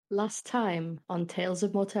Last time on Tales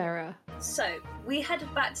of Mortera. So, we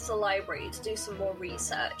headed back to the library to do some more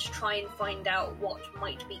research, try and find out what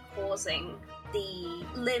might be causing the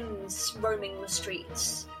limbs roaming the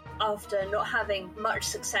streets after not having much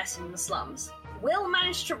success in the slums. Will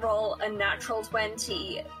managed to roll a natural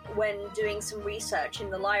 20 when doing some research in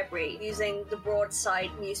the library using the broadside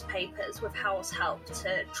newspapers with Howell's help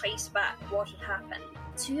to trace back what had happened.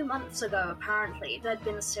 2 months ago, apparently, there'd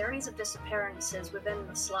been a series of disappearances within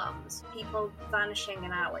the slums, people vanishing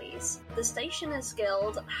in alleys. The Stationers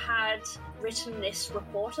Guild had written this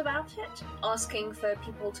report about it, asking for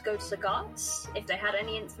people to go to the guards if they had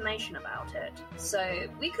any information about it. So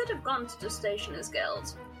we could have gone to the Stationers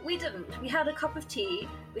Guild. We didn't. We had a cup of tea,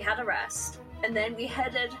 we had a rest, and then we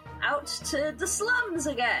headed out to the slums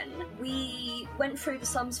again. We went through the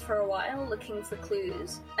slums for a while looking for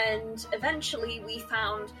clues, and eventually we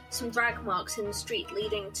found some drag marks in the street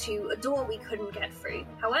leading to a door we couldn't get through.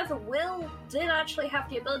 However, Will did actually have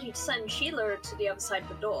the ability to send Sheila to the other side of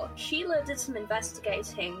the door. Sheila did some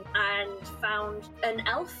investigating and found an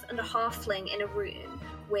elf and a halfling in a room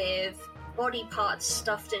with body parts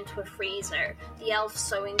stuffed into a freezer, the elf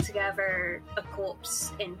sewing together a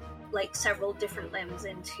corpse in several different limbs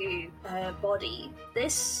into a body.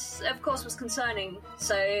 This, of course, was concerning,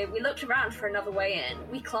 so we looked around for another way in.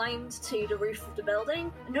 We climbed to the roof of the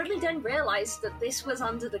building, and only then realised that this was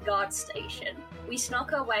under the guard station. We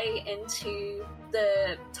snuck our way into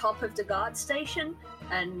the top of the guard station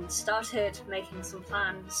and started making some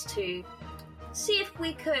plans to see if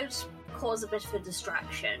we could cause a bit of a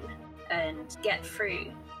distraction and get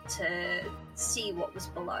through to see what was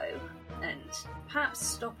below and perhaps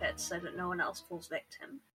stop it so that no one else falls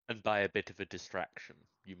victim. And by a bit of a distraction,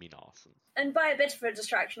 you mean arson. And by a bit of a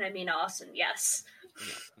distraction, I mean arson, yes.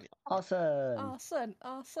 Yeah. Arson!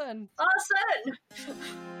 Arson!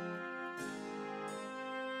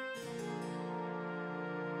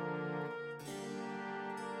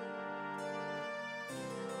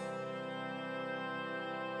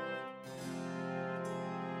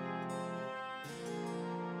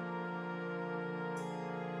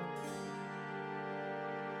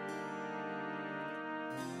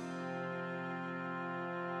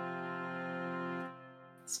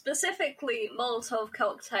 Specifically, Molotov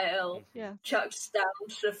cocktail chucked down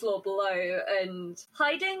to the floor below and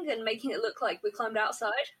hiding and making it look like we climbed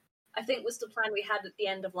outside, I think was the plan we had at the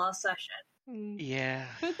end of last session. Yeah.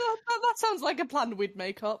 that sounds like a plan we'd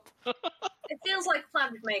make up. It feels like a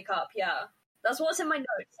plan we'd make up, yeah. That's what's in my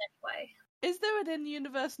notes, anyway. Is there an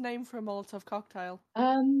in-universe name for a Molotov cocktail? That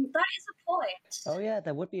is a point. Oh yeah,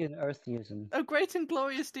 there would be an Earth Museum. A great and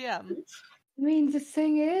glorious DM. I mean, the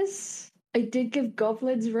thing is, I did give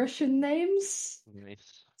goblins Russian names.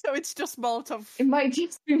 Nice. So it's just Molotov. It might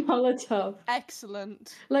just be Molotov.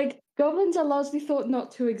 Excellent. Goblins are largely thought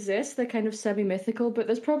not to exist. They're kind of semi-mythical, but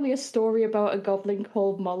there's probably a story about a goblin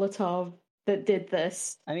called Molotov that did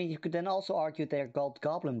this. I mean, you could then also argue they're called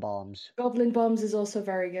goblin bombs. Goblin bombs is also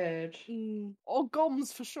very good. Or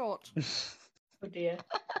Gombs for short. Oh dear.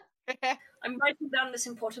 I'm writing down this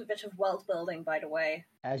important bit of world building, by the way.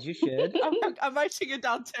 As you should. I'm writing it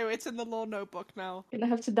down too. It's in the law notebook now. Gonna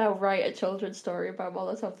have to now write a children's story about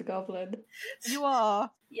Molotov the Goblin. You are.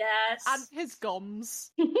 Yes. And his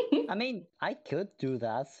Gombs. I mean, I could do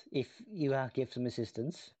that if you give some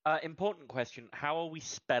assistance. Important question. How are we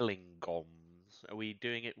spelling Gombs? Are we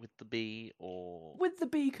doing it with the B or... With the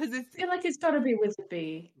B, because it's... I feel like it's gotta be with a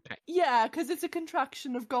B. Okay. Yeah, because it's a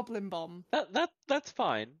contraction of Goblin Bomb. That's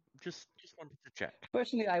fine. Just wanted to check.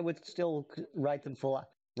 Personally, I would still write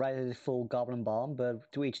a full goblin bomb,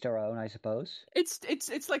 but to each their own, I suppose.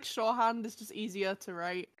 It's like shorthand. It's just easier to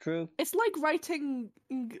write. True. It's like writing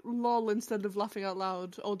lol instead of laughing out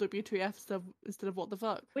loud, or WTF instead of what the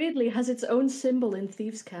fuck. Weirdly, has its own symbol in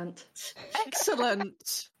Thieves' Cant.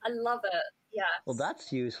 Excellent. I love it, yeah. Well,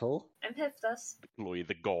 that's useful. I'm Hifthus. Deploy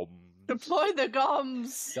the Gombs. Deploy the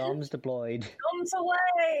Gombs. Gombs deployed. Gombs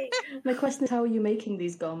away! My question is, how are you making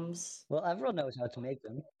these gombs? Well, everyone knows how to make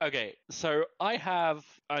them. Okay, so I have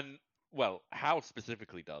Hal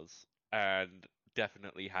specifically does, and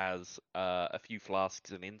definitely has a few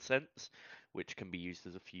flasks and incense, which can be used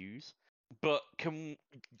as a fuse. But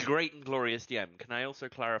great and glorious DM, can I also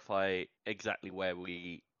clarify exactly where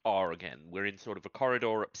we are again? We're in sort of a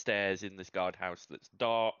corridor upstairs in this guardhouse that's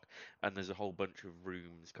dark, and there's a whole bunch of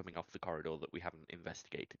rooms coming off the corridor that we haven't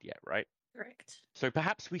investigated yet, right? Correct. So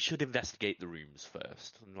perhaps we should investigate the rooms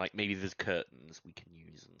first, and maybe there's curtains we can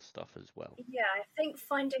use and stuff as well. Yeah, I think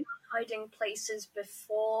finding hiding places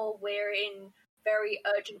before we're in very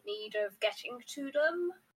urgent need of getting to them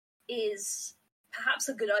is perhaps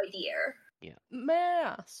a good idea. Yeah. May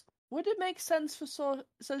I ask, Would it make sense for so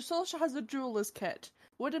Sorsha has a jeweler's kit?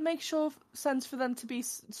 Would it make sense for them to be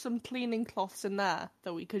some cleaning cloths in there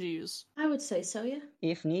that we could use? I would say so, yeah.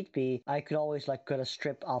 If need be, I could always cut a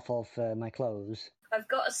strip off of my clothes. I've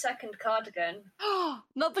got a second cardigan.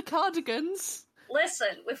 Not the cardigans! Listen,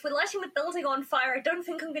 if we're letting the building on fire, I don't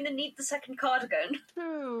think I'm going to need the second cardigan.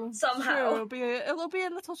 True. Somehow. True. It'll be a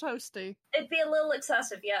little toasty. It'd be a little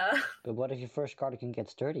excessive, yeah. But what if your first cardigan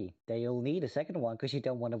gets dirty? Then you'll need a second one because you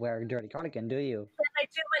don't want to wear a dirty cardigan, do you? Then I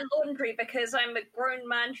do my laundry because I'm a grown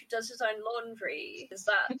man who does his own laundry. Is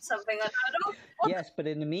that something unheard of? Yes, but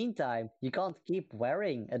in the meantime, you can't keep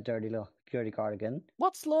wearing a dirty cardigan.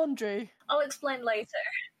 What's laundry? I'll explain later.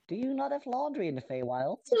 Do you not have laundry in the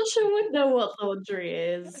Feywild? Sasha would know what laundry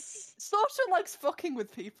is. Sorsha likes fucking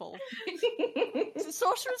with people.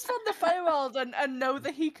 Sorsha is from the Feywild and know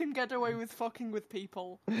that he can get away with fucking with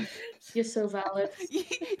people. You're so valid.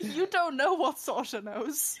 You don't know what Sorsha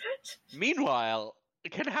knows. Meanwhile,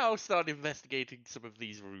 can House start investigating some of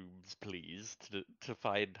these rooms, please, to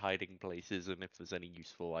find hiding places and if there's any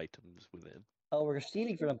useful items within? Oh, we're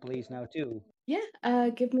stealing from the police now too. Yeah,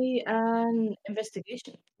 give me an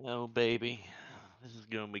investigation. Oh, baby. This is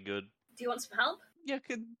going to be good. Do you want some help? You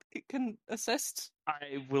can assist.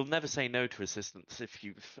 I will never say no to assistance if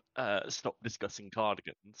you've stopped discussing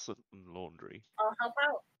cardigans and laundry. I'll help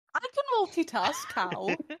out. I can multitask,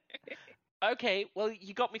 Cal. Okay, well,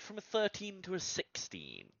 you got me from a 13 to a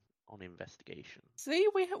 16 on investigation. See,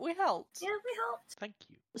 we helped. Yeah, we helped. Thank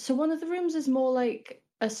you. So one of the rooms is more like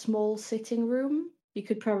a small sitting room. You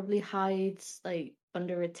could probably hide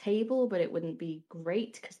under a table, but it wouldn't be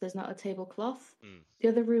great because there's not a tablecloth. The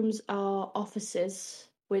other rooms are offices,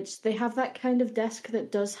 which they have that kind of desk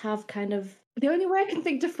that does have kind of... The only way I can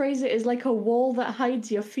think to phrase it is like a wall that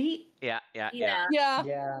hides your feet. Yeah. Yeah.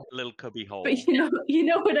 Yeah, Little cubby hole. But you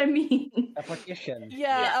know what I mean. a partition.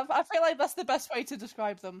 Yeah, I feel like that's the best way to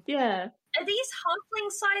describe them. Yeah, Are these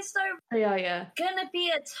halfling size though? they are, yeah. Gonna be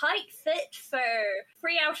a tight fit for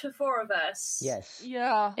 3 out of 4 of us. Yes.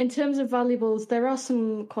 Yeah. In terms of valuables, there are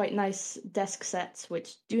some quite nice desk sets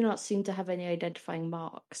which do not seem to have any identifying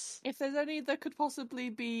marks. If there's any that could possibly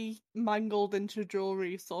be mangled into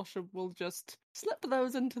jewelry, Sorsha will just slip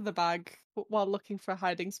those into the bag while looking for a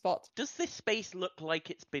hiding spot. Does this space look like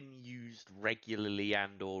it's been used regularly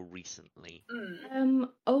and or recently?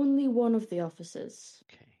 Only one of the offices.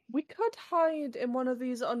 Okay. We could hide in one of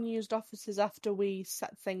these unused offices after we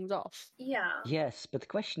set things off. Yeah. Yes, but the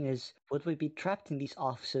question is, would we be trapped in these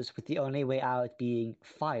offices with the only way out being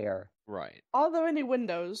fire? Right. Are there any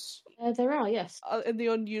windows There are, yes. in the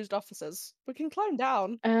unused offices? We can climb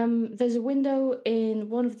down. There's a window in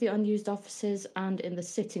one of the unused offices and in the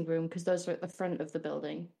sitting room because those are at the front of the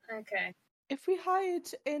building. Okay. If we hide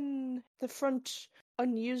in the front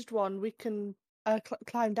unused one, we can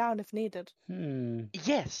climb down if needed.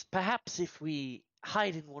 Yes, perhaps if we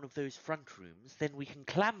hide in one of those front rooms, then we can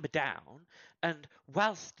clamber down, and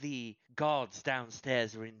whilst the guards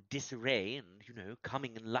downstairs are in disarray and,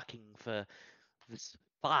 coming and looking for this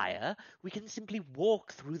fire, we can simply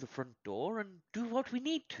walk through the front door and do what we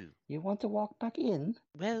need to. You want to walk back in?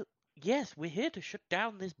 Well, yes, we're here to shut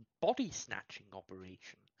down this body snatching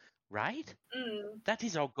operation, right? That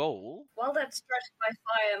is our goal. While that threatened by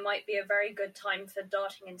fire might be a very good time for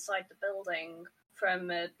darting inside the building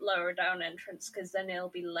from a lower down entrance, because then it'll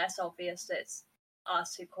be less obvious that it's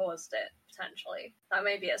us who caused it, potentially. That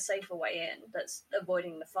may be a safer way in that's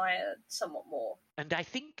avoiding the fire somewhat more. And I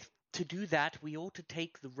think to do that, we ought to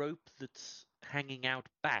take the rope that's hanging out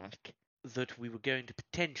back that we were going to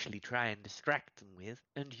potentially try and distract them with,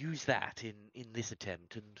 and use that in this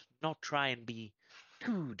attempt, and not try and be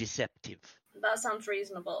too deceptive. That sounds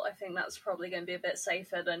reasonable. I think that's probably going to be a bit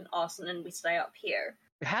safer than arson and we stay up here.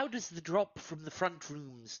 How does the drop from the front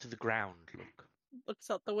rooms to the ground look?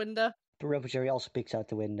 Looks out the window. The Jerry also peeks out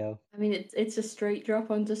the window. I mean, it's a straight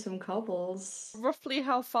drop onto some cobbles. Roughly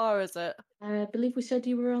how far is it? I believe we said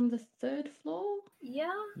you were on the 3rd floor?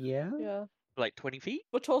 Yeah? Yeah? Yeah. Like 20 feet?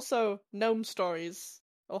 But also gnome stories.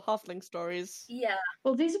 Or halfling stories. Yeah.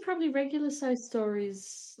 Well, these are probably regular-sized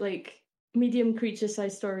stories, medium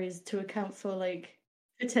creature-sized stories to account for,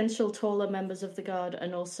 potential taller members of the guard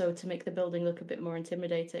and also to make the building look a bit more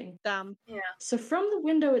intimidating. Damn. Yeah. So from the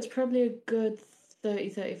window, it's probably a good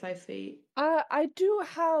 30-35 feet. I do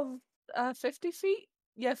have 50 feet.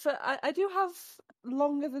 Yeah, I do have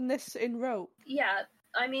longer than this in rope. Yeah.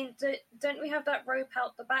 I mean, don't we have that rope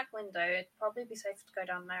out the back window? It'd probably be safe to go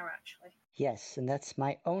down there, actually. Yes, and that's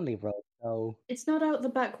my only rope, so... It's not out the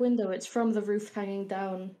back window, it's from the roof hanging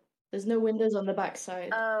down. There's no windows on the back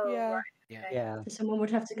side. Oh, Yeah. right. Yeah. Okay. Yeah. So someone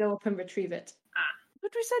would have to go up and retrieve it.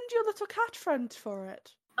 Could we send your little cat friend for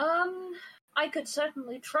it? I could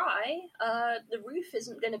certainly try. The roof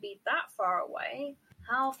isn't going to be that far away.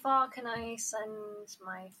 How far can I send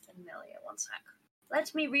my familiar? One sec.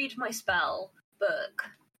 Let me read my spell book.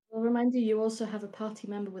 I'll remind you, you also have a party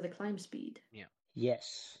member with a climb speed. Yeah.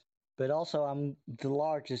 Yes. But also, I'm the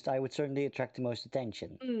largest. I would certainly attract the most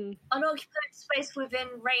attention. Unoccupied space within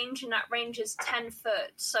range, and that range is 10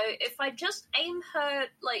 foot. So if I just aim her,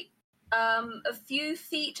 a few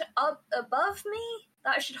feet up above me,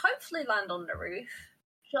 that should hopefully land on the roof.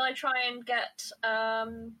 Shall I try and get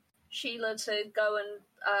Sheila to go and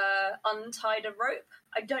untie the rope?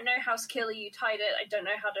 I don't know how skillfully you tied it. I don't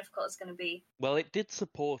know how difficult it's going to be. Well, it did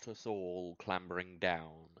support us all clambering down.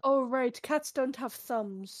 Oh, right. Cats don't have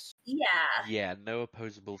thumbs. Yeah. Yeah, no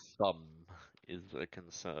opposable thumb is a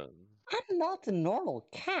concern. I'm not a normal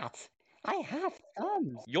cat. I have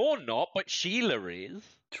thumbs. You're not, but Sheila is.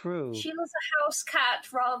 True. Sheila's a house cat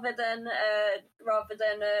rather than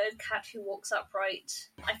a cat who walks upright.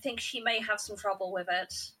 I think she may have some trouble with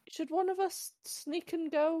it. Should one of us sneak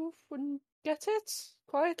and go and get it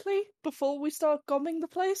quietly before we start gomming the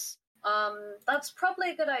place? That's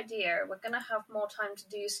probably a good idea. We're gonna have more time to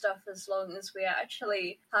do stuff as long as we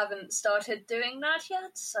actually haven't started doing that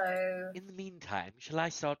yet, so... In the meantime, shall I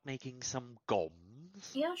start making some goms?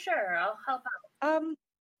 Yeah, sure, I'll help out.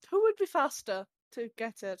 Who would be faster to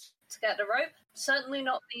get it? To get the rope? Certainly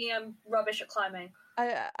not me, I'm rubbish at climbing.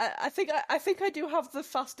 I think I do have the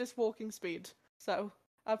fastest walking speed, so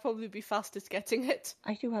I'll probably be fastest getting it.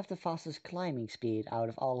 I do have the fastest climbing speed out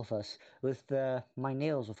of all of us, with my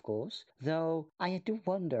nails, of course. Though I do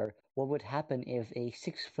wonder what would happen if a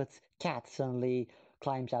 6-foot cat suddenly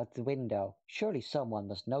climbs out the window. Surely someone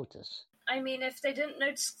must notice. I mean, if they didn't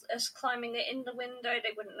notice us climbing it in the window,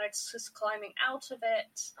 they wouldn't notice us climbing out of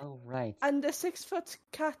it. Oh, right. And a 6-foot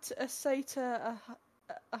cat, a satyr,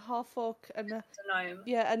 a half-orc, and a gnome.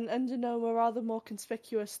 Yeah, and a gnome are rather more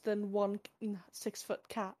conspicuous than one 6-foot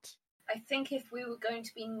cat. I think if we were going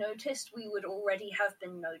to be noticed, we would already have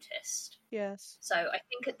been noticed. Yes. So I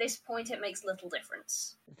think at this point it makes little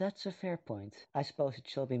difference. That's a fair point. I suppose it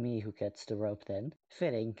shall be me who gets the rope then.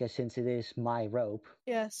 Fitting, since it is my rope.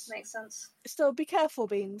 Yes. Makes sense. Still, be careful,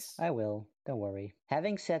 Beans. I will. Don't worry.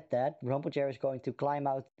 Having said that, Rumpeljerry is going to climb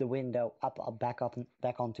out the window, back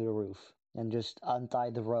onto the roof, and just untie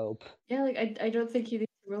the rope. Yeah, I don't think you need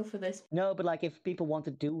to roll for this. No, but if people want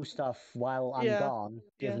to do stuff while I'm gone,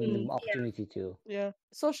 give them the opportunity to. Yeah.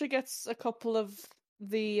 Sasha gets a couple of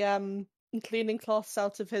the cleaning cloths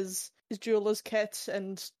out of his jeweler's kit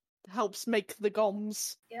and helps make the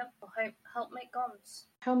goms. Yep, I'll help make goms.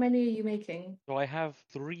 How many are you making? So I have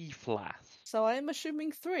 3 flasks. So I'm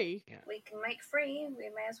assuming 3. Yeah. We can make 3, we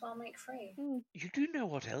may as well make 3. You do know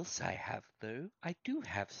what else I have, though? I do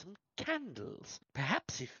have some candles.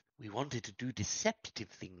 Perhaps if we wanted to do deceptive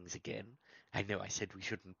things again, I know I said we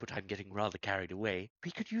shouldn't, but I'm getting rather carried away,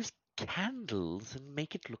 we could use candles and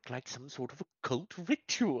make it look like some sort of occult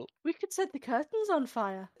ritual. We could set the curtains on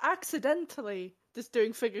fire. Accidentally. Just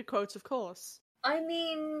doing figure quotes, of course. I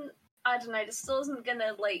mean, I don't know, this still isn't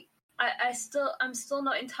gonna, I'm still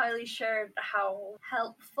not entirely sure how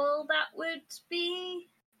helpful that would be.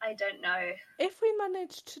 I don't know. If we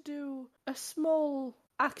manage to do a small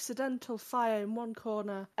accidental fire in one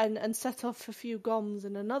corner and set off a few goms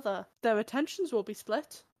in another, their attentions will be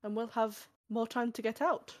split and we'll have more time to get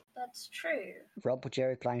out. That's true.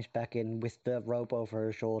 Rumpeljerry climbs back in with the rope over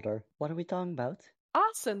her shoulder. What are we talking about?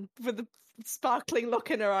 Arson, with a sparkling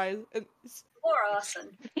look in her eyes. Or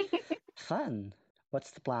arson. Fun.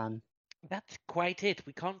 What's the plan? That's quite it.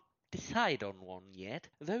 We can't decide on one yet,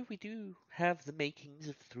 though we do have the makings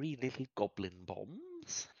of 3 little goblin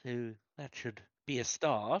bombs, so that should be a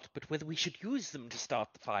start, but whether we should use them to start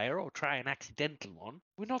the fire or try an accidental one,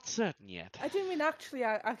 we're not certain yet. I didn't mean actually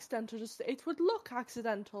accidental, just it would look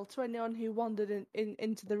accidental to anyone who wandered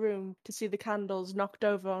into the room to see the candles knocked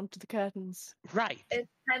over onto the curtains. Right. It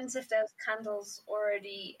depends if there's candles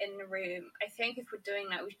already in the room. I think if we're doing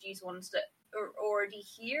that, we should use ones that are already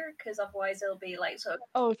here, because otherwise it'll be sort of...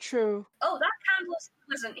 Oh, true. Oh, that candle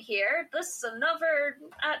wasn't here. This is another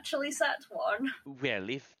actually set one. Well,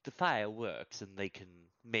 if the fire works and they can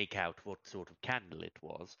make out what sort of candle it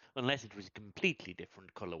was, unless it was a completely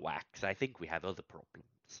different colour wax, I think we have other problems.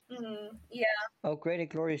 Yeah. Oh, great and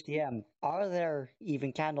glorious DM. Are there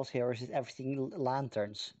even candles here, or is it everything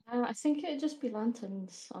lanterns? I think it'd just be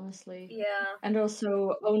lanterns, honestly. Yeah. And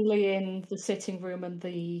also only in the sitting room and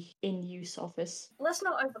the in-use office. Let's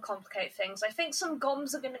not overcomplicate things. I think some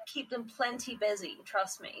goms are going to keep them plenty busy,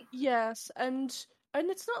 trust me. Yes, and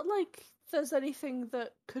it's not like there's anything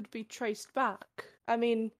that could be traced back. I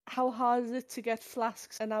mean, how hard is it to get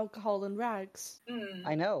flasks and alcohol and rags?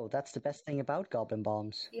 I know, that's the best thing about goblin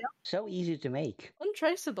bombs. Yep. So easy to make.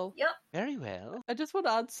 Untraceable. Yep. Very well. I just want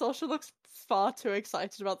to add, Sasha looks far too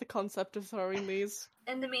excited about the concept of throwing these.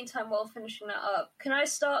 In the meantime, while finishing that up, can I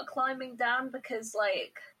start climbing down? Because,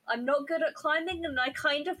 I'm not good at climbing, and I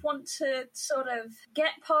kind of want to sort of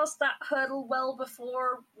get past that hurdle well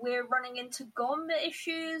before we're running into GOM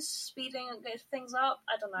issues, speeding things up.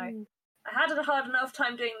 I don't know. I had a hard enough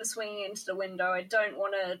time doing the swinging into the window. I don't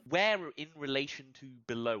want to... Where in relation to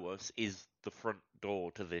below us is the front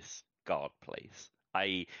door to this guard place?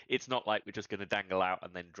 It's not like we're just going to dangle out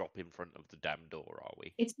and then drop in front of the damn door, are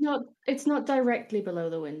we? It's not directly below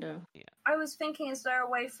the window. Yeah. I was thinking, is there a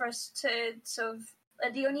way for us to sort of...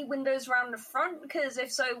 Are the only windows around the front? Because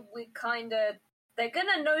if so, we kind of... They're going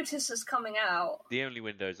to notice us coming out. The only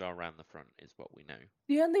windows are around the front, is what we know.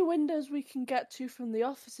 The only windows we can get to from the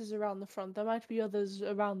offices around the front. There might be others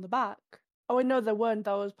around the back. Oh, I know there weren't.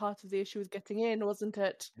 That was part of the issue with getting in, wasn't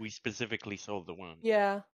it? We specifically saw the one.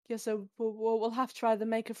 Yeah. Yeah, so we'll have to either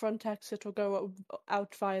make a front exit or go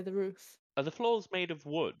out via the roof. Are the floors made of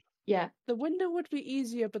wood? Yeah. The window would be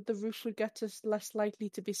easier, but the roof would get us less likely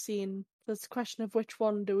to be seen. There's a question of which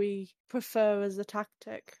one do we prefer as a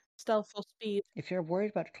tactic, stealth or speed. If you're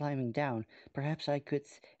worried about climbing down, perhaps I could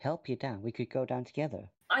help you down. We could go down together.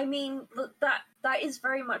 I mean, that is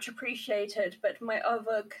very much appreciated, but my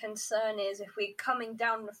other concern is if we're coming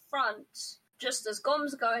down the front, just as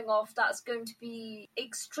Gombs going off, that's going to be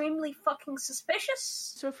extremely fucking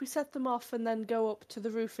suspicious. So if we set them off and then go up to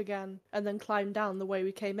the roof again, and then climb down the way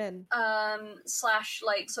we came in? Slash,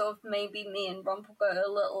 sort of maybe me and Rumple go a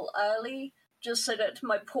little early, just so that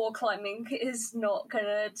my poor climbing is not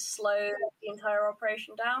gonna slow the entire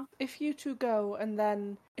operation down. If you two go, and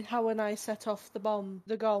then How and I set off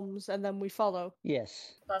the Gombs, and then we follow.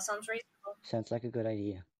 Yes. That sounds reasonable. Sounds like a good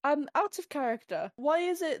idea. Out of character, why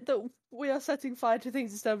is it that we are setting fire to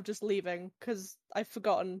things instead of just leaving? Because I've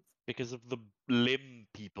forgotten. Because of the limb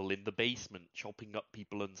people in the basement chopping up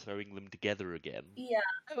people and sewing them together again. Yeah.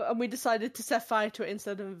 Oh, and we decided to set fire to it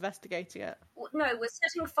instead of investigating it. No, we're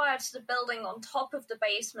setting fire to the building on top of the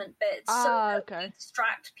basement bits so that we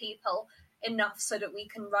distract people enough so that we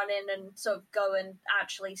can run in and sort of go and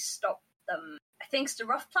actually stop them. I think it's the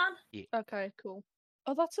rough plan. Yeah. Okay, cool.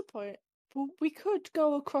 Oh, that's a point. Well, we could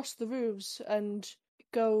go across the roofs and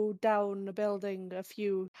go down a building, a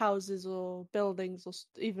few houses or buildings, or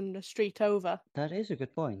even a street over. That is a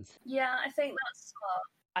good point. Yeah, I think that's smart.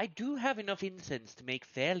 I do have enough incense to make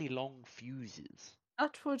fairly long fuses.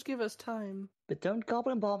 That would give us time. But don't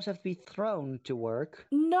goblin bombs have to be thrown to work?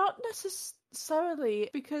 Not necessarily,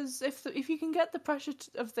 because if you can get the pressure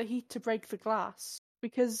of the heat to break the glass,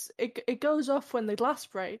 because it goes off when the glass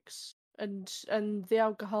breaks, and the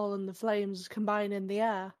alcohol and the flames combine in the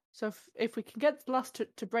air. So if we can get the glass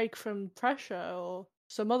to break from pressure or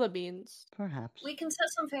some other means. Perhaps. We can set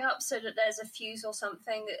something up so that there's a fuse or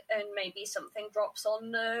something, and maybe something drops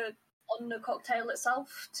on the cocktail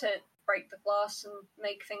itself to break the glass and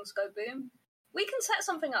make things go boom. We can set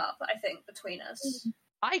something up, I think, between us.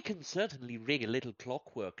 I can certainly rig a little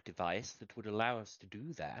clockwork device that would allow us to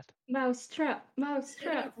do that. Mousetrap.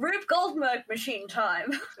 Rube Goldberg machine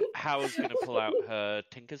time. Howard's going to pull out her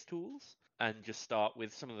tinker's tools and just start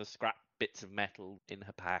with some of the scrap bits of metal in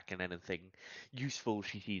her pack and anything useful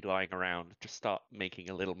she sees lying around. Just start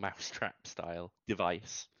making a little mousetrap style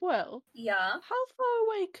device. Well, yeah. How far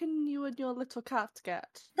away can you and your little cat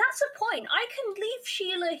get? That's a point. I can leave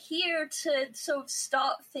Sheila here to sort of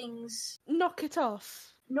start things. Knock it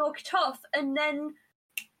off, and then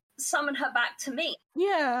summon her back to me.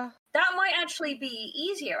 Yeah. That might actually be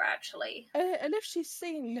easier, actually. And if she's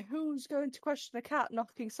seen, who's going to question a cat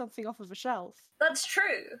knocking something off of a shelf? That's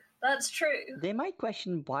true. They might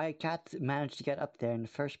question why a cat managed to get up there in the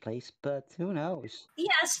first place, but who knows?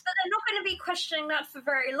 Yes, but they're not going to be questioning that for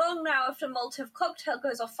very long now if the Molotov cocktail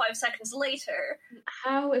goes off 5 seconds later.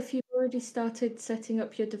 How, if you've already started setting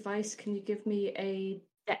up your device, can you give me a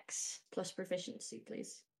Dex plus proficiency,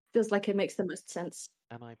 please? Feels like it makes the most sense.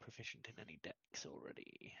 Am I proficient in any decks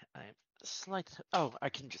already? I'm slight. Oh, I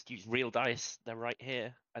can just use real dice. They're right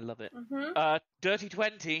here. I love it. Mm-hmm. Dirty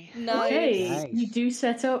 20. Nice. Okay, Nice. you do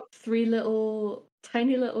set up 3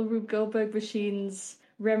 tiny little Rube Goldberg machines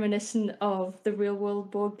reminiscent of the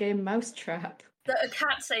real-world board game Mousetrap. That a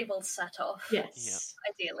cat's able to set off. Yes.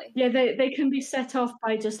 Ideally. Yeah, they can be set off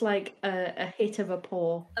by just like a hit of a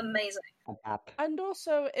paw. Amazing. A tap. And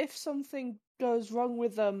also, if something goes wrong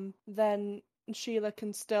with them, then Sheila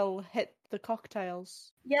can still hit the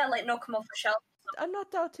cocktails. Yeah, knock them off the shelf. I'm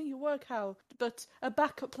not doubting your work, Hal, but a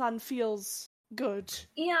backup plan feels good.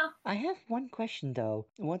 Yeah. I have one question though.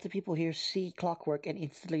 Won't the people here see clockwork and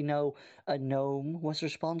instantly know a gnome was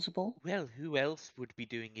responsible? Well, who else would be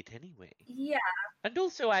doing it anyway? Yeah. And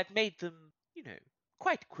also, I've made them,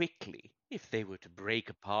 quite quickly. If they were to break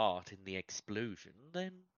apart in the explosion,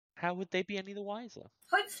 then how would they be any the wiser?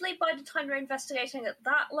 Hopefully by the time you're investigating at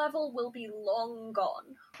that level, we'll be long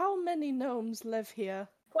gone. How many gnomes live here?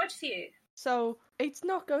 Quite a few. So it's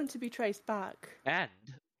not going to be traced back. And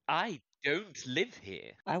I don't live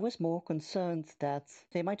here. I was more concerned that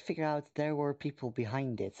they might figure out there were people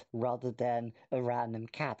behind it, rather than a random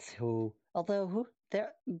cat who... Although,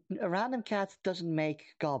 a random cat doesn't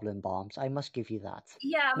make goblin bombs, I must give you that.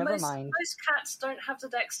 Yeah, Never most mind. cats don't have the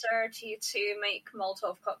dexterity to make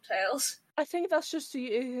Molotov cocktails. I think that's just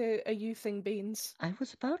a you thing, Beans. I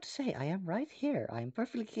was about to say, I am right here. I am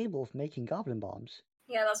perfectly capable of making goblin bombs.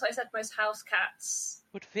 Yeah, that's why I said most house cats.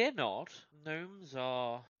 But fear not, gnomes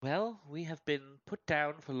are... Well, we have been put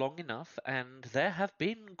down for long enough, and there have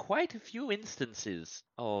been quite a few instances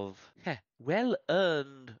of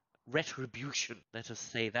well-earned retribution, let us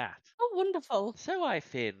say that. Oh, wonderful. So I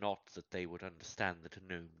fear not that they would understand that a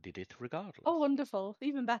gnome did it regardless. Oh, wonderful.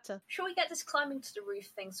 Even better. Shall we get this climbing to the roof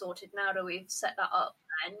thing sorted now that we've set that up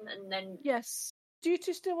then? And then... Yes. Do you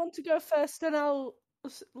two still want to go first, and I'll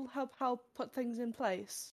help Hal put things in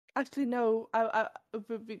place? Actually, no,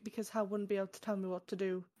 because Hal wouldn't be able to tell me what to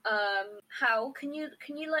do. Hal, can you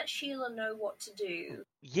let Sheila know what to do?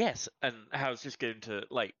 Yes, and Hal's just going to,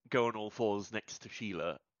 go on all fours next to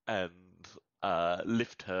Sheila and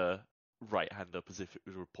lift her right hand up as if it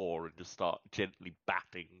was a paw and just start gently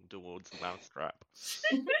batting towards the mousetrap.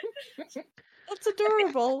 That's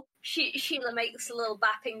adorable. Sheila makes a little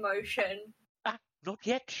bapping motion. Not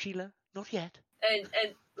yet, Sheila, not yet. And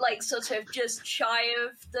sort of just shy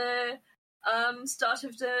of the start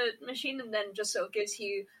of the machine, and then just sort of gives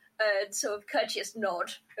you a sort of courteous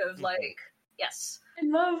nod of yes. I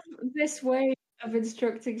love this way of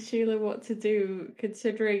instructing Sheila what to do,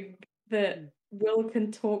 considering that Will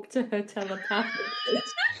can talk to her telepathically.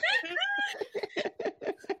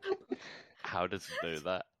 How does he know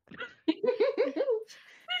that?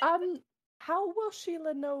 How will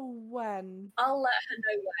Sheila know when? I'll let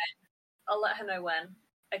her know when.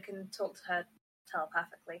 I can talk to her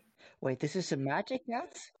telepathically. Wait, this is a magic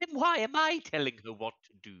cat? Then why am I telling her what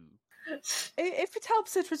to do? If it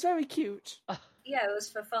helps, it was very cute. Yeah, it was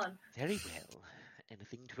for fun. Very well.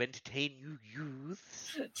 Anything to entertain you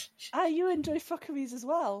youths? You enjoy fuckeries as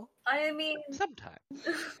well. I mean... Sometimes.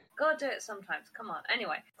 Gotta do it sometimes. Come on.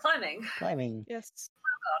 Anyway, climbing. Climbing. Yes.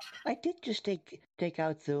 Oh I did just take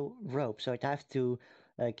out the rope, so I'd have to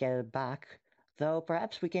get it back. Though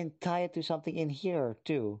perhaps we can tie it to something in here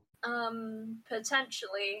too.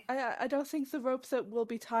 Potentially. I don't think the rope that we'll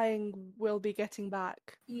be tying will be getting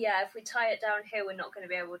back. Yeah, if we tie it down here, we're not going to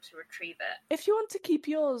be able to retrieve it. If you want to keep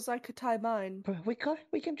yours, I could tie mine. But we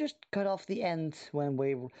can just cut off the end when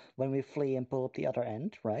we flee and pull up the other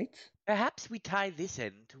end, right? Perhaps we tie this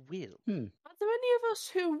end to Will. Are there any of us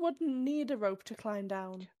who wouldn't need a rope to climb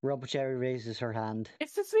down? Cherry raises her hand.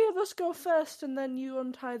 If the three of us go first and then you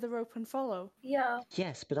untie the rope and follow. Yeah.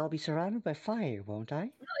 Yes, but I'll be surrounded by fire, won't I?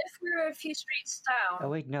 Not if we're a few streets down. Oh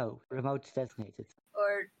wait, no. Remote's detonated.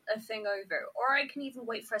 Or a thing over. Or I can even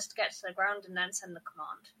wait for us to get to the ground and then send the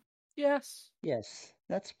command. Yes. Yes,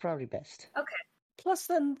 that's probably best. Okay. Plus,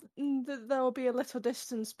 then there will be a little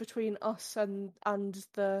distance between us and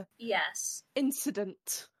the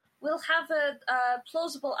incident. We'll have a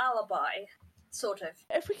plausible alibi, sort of.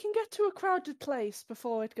 If we can get to a crowded place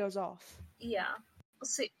before it goes off. Yeah.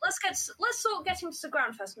 Let's see. Let's sort of get into the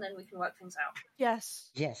ground first, and then we can work things out.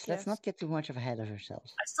 Yes. Yes, let's not get too much ahead of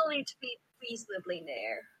ourselves. I still need to be reasonably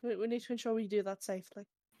near. We need to ensure we do that safely.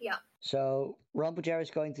 Yeah. So Jerry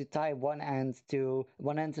is going to tie one end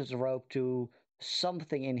of the rope to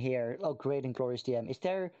something in here. Oh, great and glorious DM. Is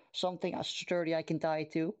there something sturdy I can tie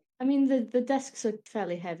to? I mean, the desks are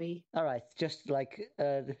fairly heavy. All right, just like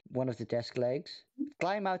one of the desk legs.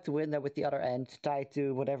 Climb out the window with the other end tied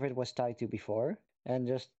to whatever it was tied to before, and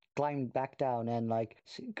just climb back down and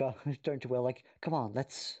go turn to Will come on,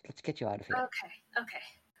 let's get you out of here.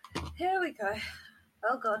 Okay. Here we go.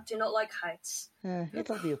 Oh God, do not like heights.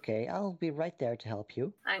 It'll be okay. I'll be right there to help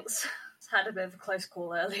you. Thanks. Had a bit of a close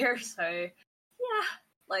call earlier, so yeah.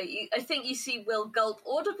 I think you see Will gulp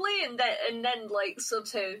audibly, and then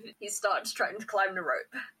sort of he starts trying to climb the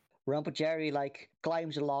rope. Jerry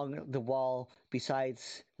climbs along the wall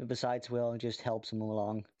besides Will and just helps him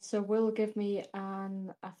along. So Will give me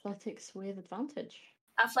an athletics with advantage.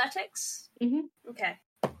 Athletics? Mm-hmm. Okay.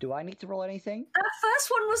 Do I need to roll anything? That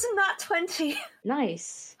first one wasn't that 20.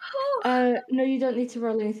 Nice. Oh. No, you don't need to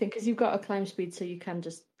roll anything because you've got a climb speed, so you can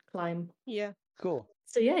just climb. Yeah. Cool.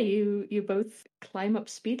 So yeah, you both climb up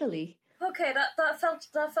speedily. Okay, that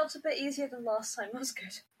felt a bit easier than last time. That was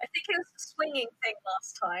good. I think it was the swinging thing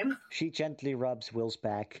last time. She gently rubs Will's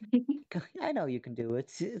back. I know you can do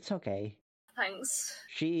it. It's okay. Thanks.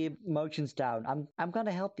 She motions down. I'm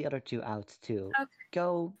gonna help the other two out too. Okay.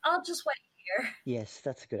 Go. I'll just wait here. Yes,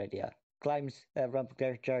 that's a good idea.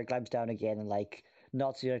 Jerry climbs down again and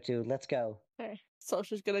nods to the other two. Let's go. Okay. So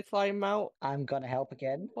she's gonna climb out. I'm gonna help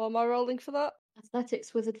again. What am I rolling for that?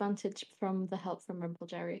 Athletics with advantage from the help from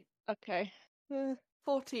Rumpeljerry. Okay.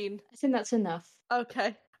 14. I think that's enough.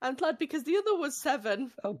 Okay. I'm glad because the other was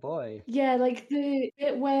 7. Oh boy. Yeah, like the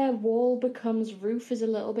bit where wall becomes roof is a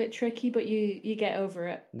little bit tricky, but you get over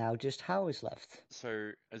it. Now just How is left.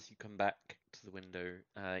 So as you come back to the window,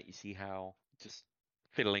 you see How just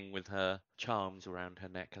fiddling with her charms around her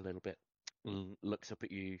neck a little bit. Looks up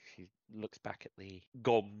at you. She looks back at the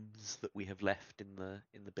gobs that we have left in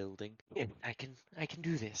the building. Yeah, I can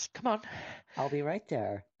do this. Come on. I'll be right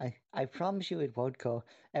there. I promise you it won't go.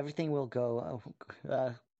 Everything will go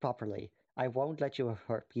properly. I won't let you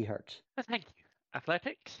be hurt. Thank you.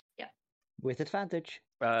 Athletics? Yeah. With advantage.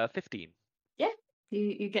 15. Yeah,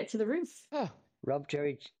 you get to the roof. Oh.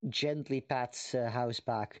 Jerry gently pats How's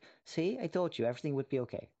back. See, I told you everything would be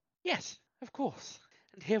okay. Yes, of course.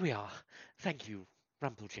 And here we are. Thank you,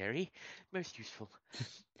 Rumpeljerry. Most useful.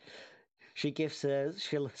 She gives a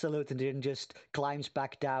salute and then just climbs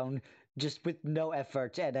back down, just with no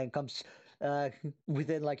effort, and then comes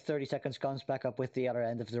within 30 seconds, comes back up with the other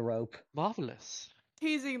end of the rope. Marvelous.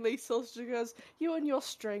 Teasingly, Solstice goes, "You and your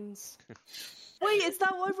strings." Wait, is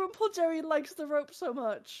that why Rumpeljerry likes the rope so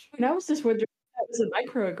much? And I was just wondering if that was a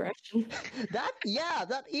microaggression.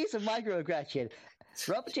 that is a microaggression.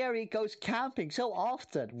 Jerry goes camping so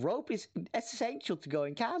often. Rope is essential to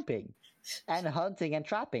going camping and hunting and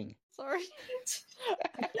trapping. Sorry.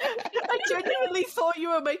 I genuinely thought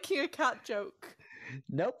you were making a cat joke.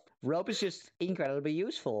 Nope. Rope is just incredibly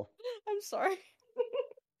useful. I'm sorry.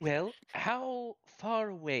 Well, how far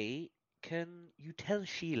away can you tell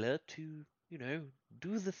Sheila to,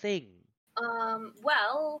 do the thing?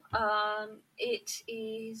 It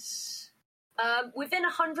is within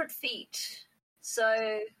 100 feet. So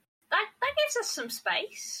that gives us some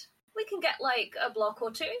space. We can get a block or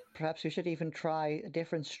two. Perhaps we should even try a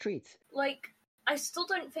different street. I still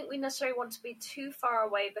don't think we necessarily want to be too far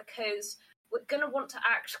away because we're going to want to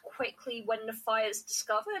act quickly when the fire's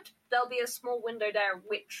discovered. There'll be a small window there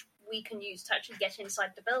which we can use to actually get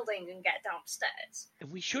inside the building and get downstairs.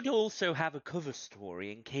 And we should also have a cover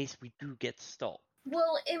story in case we do get stopped.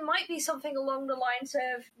 Well, it might be something along the lines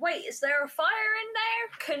of, wait, is there a fire in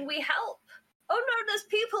there? Can we help? Oh no, there's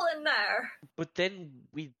people in there! But then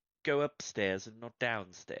we go upstairs and not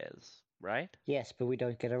downstairs, right? Yes, but we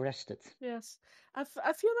don't get arrested. Yes. I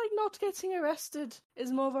feel like not getting arrested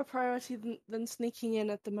is more of a priority than sneaking in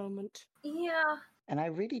at the moment. Yeah. And I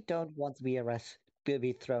really don't want to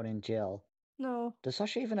be thrown in jail. No. Does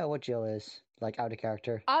Sasha even know what jail is? Out of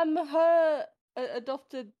character? Her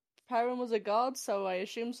adopted parent was a guard, so I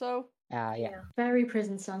assume so. Yeah. Fairy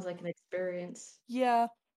prison sounds like an experience. Yeah.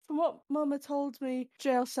 From what Mama told me,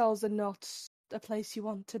 jail cells are not a place you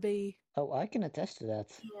want to be. Oh, I can attest to that.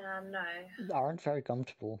 Yeah, no. Aren't very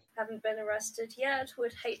comfortable. Haven't been arrested yet.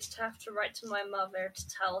 Would hate to have to write to my mother to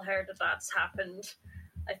tell her that that's happened.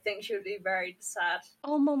 I think she would be very sad.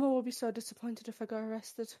 Oh, Mama will be so disappointed if I got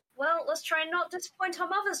arrested. Well, let's try and not disappoint our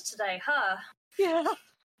mothers today, huh? Yeah.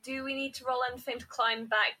 Do we need to roll anything to climb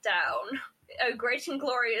back down? Oh, great and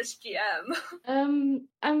glorious GM.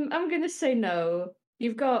 I'm gonna say no.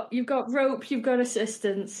 You've got rope, you've got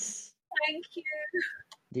assistance. Thank you.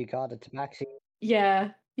 You got it, Maxi.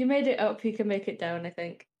 Yeah, you made it up, you can make it down, I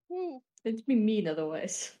think. Ooh. It'd be mean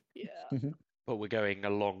otherwise. Yeah. But we're going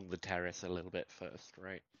along the terrace a little bit first,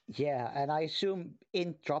 right? Yeah, and I assume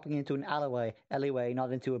dropping into an alleyway,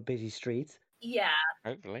 not into a busy street. Yeah.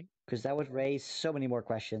 Hopefully. Because that would raise so many more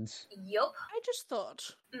questions. Yup. I just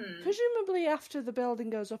thought, presumably after the building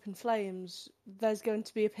goes up in flames, there's going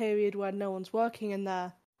to be a period where no one's working in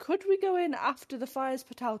there. Could we go in after the fire's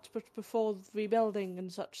put out but before rebuilding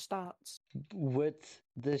and such starts? Would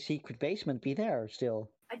the secret basement be there still?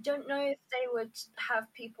 I don't know if they would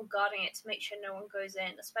have people guarding it to make sure no one goes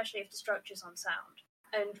in, especially if the structure's unsound.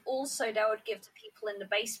 And also that would give the people in the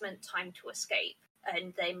basement time to escape,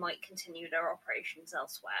 and they might continue their operations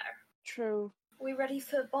elsewhere. True. We ready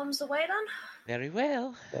for bombs away then? Very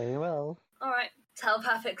well. Very well. Alright.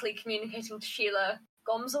 Telepathically communicating to Sheila,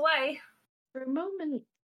 Gombs away. For a moment,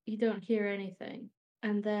 you don't hear anything.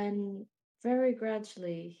 And then, very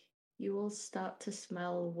gradually, you will start to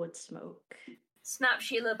smell wood smoke. Snap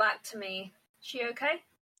Sheila back to me. She okay?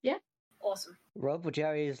 Yeah. Awesome. Rumple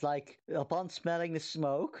Jerry is like, upon smelling the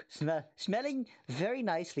smoke, smelling very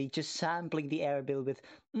nicely, just sampling the air a bit with,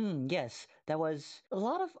 yes, there was a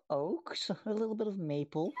lot of oaks, a little bit of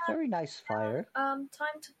maple, very nice fire. Time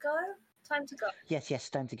to go? Time to go. Yes,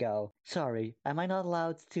 time to go. Sorry, am I not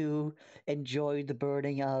allowed to enjoy the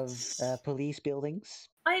burning of police buildings?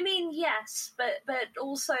 I mean, yes, but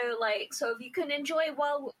also, like, so if you can enjoy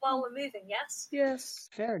while we're moving, yes? Yes.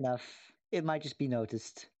 Fair enough. It might just be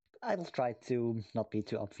noticed. I'll try to not be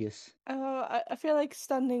too obvious. I feel like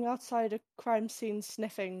standing outside a crime scene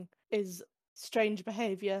sniffing is strange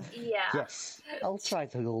behaviour. Yeah. Yes, I'll try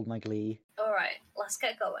to hold my glee. Alright, let's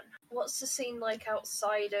get going. What's the scene like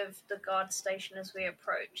outside of the guard station as we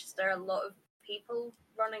approach? Is there a lot of people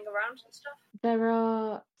running around and stuff? There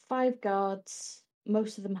are 5 guards,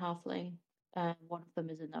 most of them halfling. One of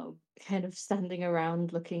them is a gnome, kind of standing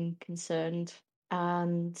around looking concerned.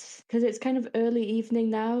 And because it's kind of early evening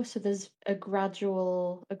now, so there's a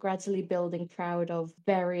gradually building crowd of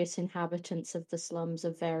various inhabitants of the slums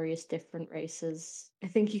of various different races. I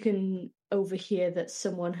think you can overhear that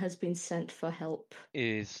someone has been sent for help.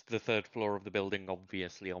 Is the 3rd floor of the building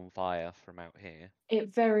obviously on fire from out here?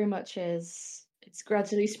 It very much is. It's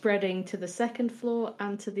gradually spreading to the 2nd floor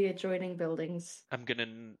and to the adjoining buildings. I'm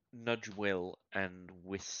gonna nudge Will and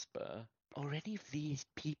whisper, "Are any of these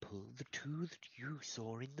people the 2 that you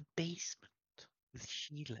saw in the basement with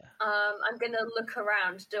Sheila?" I'm gonna look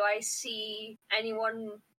around. Do I see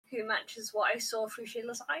anyone who matches what I saw through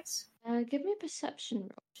Sheila's eyes? Give me a perception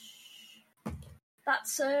roll.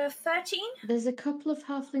 That's a 13? There's a couple of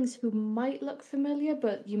halflings who might look familiar,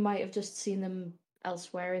 but you might have just seen them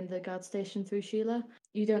elsewhere in the guard station through Sheila.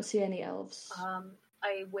 You don't see any elves.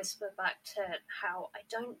 I whisper back to Hal, I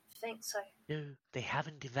don't think so. No, they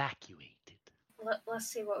haven't evacuated. Let's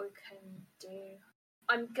see what we can do.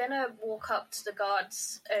 I'm gonna walk up to the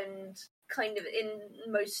guards and kind of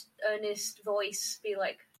in most earnest voice be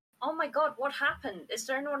like, oh my god, what happened? Is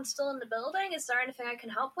there anyone still in the building? Is there anything I can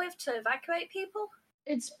help with to evacuate people?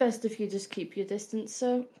 It's best if you just keep your distance,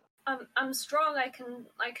 so... I'm strong. I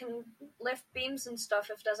can lift beams and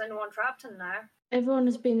stuff if there's anyone trapped in there. Everyone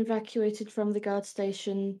has been evacuated from the guard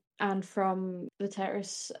station and from the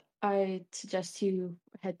terrace. I suggest you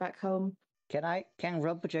head back home. Can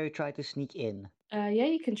Rumple Jerry try to sneak in? Yeah,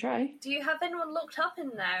 you can try. Do you have anyone locked up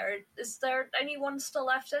in there? Is there anyone still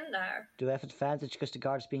left in there? Do I have advantage because the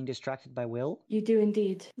guard's being distracted by Will? You do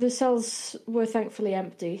indeed. The cells were thankfully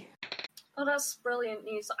empty. Oh, that's brilliant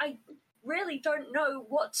news. I really don't know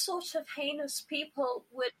what sort of heinous people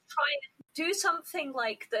would try and do something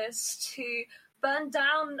like this to burn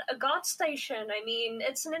down a guard station. I mean,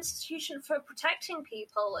 it's an institution for protecting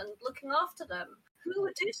people and looking after them. Who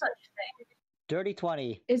would do such a thing? Dirty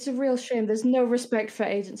 20. It's a real shame. There's no respect for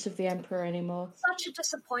agents of the Emperor anymore. Such a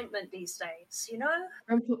disappointment these days, you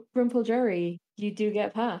know? Rumple Jerry, you do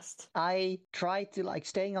get past. I try to,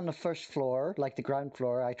 staying on the 1st floor, the ground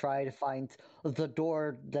floor, I try to find the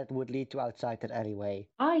door that would lead to outside that alleyway.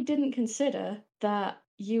 I didn't consider that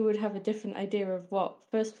you would have a different idea of what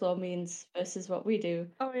 1st floor means versus what we do.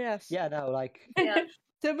 Oh, yes. Yeah, no, Yeah.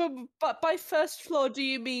 But by 1st floor, do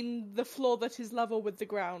you mean the floor that is level with the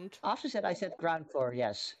ground? After that, I said ground floor,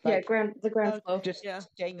 yes. The ground floor. Just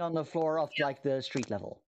staying on the floor of, the street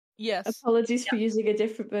level. Yes. Apologies for using a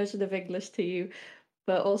different version of English to you,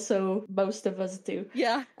 but also most of us do.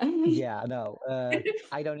 Yeah. Yeah, no.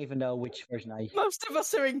 I don't even know which version Most of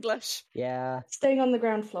us are English. Yeah. Staying on the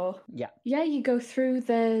ground floor. Yeah. Yeah, you go through,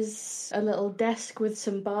 there's a little desk with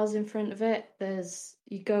some bars in front of it.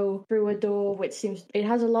 You go through a door which it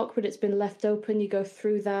has a lock, but it's been left open. You go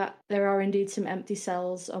through that. There are indeed some empty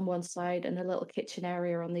cells on one side and a little kitchen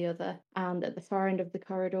area on the other. And at the far end of the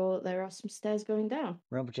corridor, there are some stairs going down.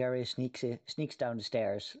 Rumple Jerry sneaks down the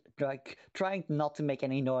stairs, trying not to make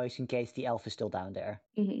any noise in case the elf is still down there.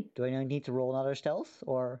 Mm-hmm. Do I need to roll another stealth,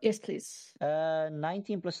 or? Yes, please.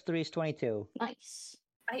 19 plus 3 is 22. Nice.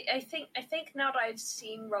 I think now that I've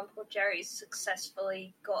seen Rumple Jerry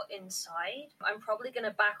successfully got inside, I'm probably going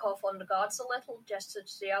to back off on the guards a little just to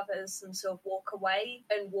the others and sort of walk away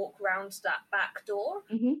and walk round that back door.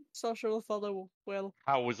 Mm-hmm. Sasha will follow Will.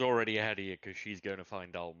 Hal was already ahead of you because she's going to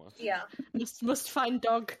find Alma. Yeah. Must find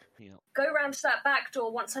dog. Yeah. Go round to that back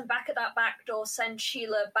door. Once I'm back at that back door, send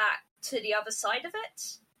Sheila back to the other side of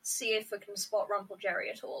it. see if we can spot Rumpeljerry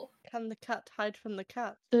at all. Can the cat hide from the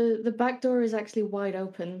cat? The back door is actually wide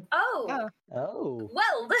open. Oh. Ah. Oh.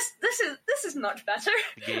 Well, this is much better.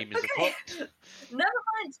 The game is Okay. afoot. Never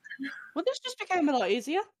mind. Well, this just became a lot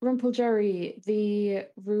easier. Rumpeljerry, the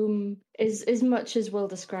room is much as Will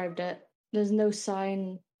described it. There's no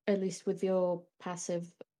sign, at least with your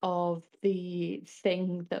passive, of the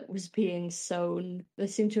thing that was being sewn. They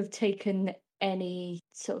seem to have taken any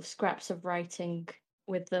sort of scraps of writing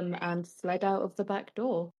with them and fled out of the back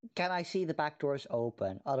door. Can I see the back doors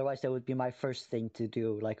open? Otherwise, that would be my first thing to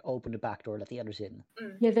do, like open the back door, let the others in.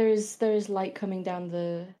 Yeah, there is light coming down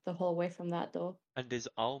the hallway from that door. And is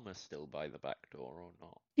Alma still by the back door or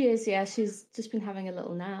not? She is, yeah. She's just been having a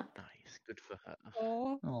little nap. Nice, good for her.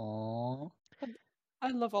 Oh, Aww. I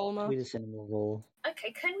love Alma. Sweetest animal roll.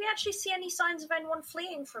 Okay, can we actually see any signs of anyone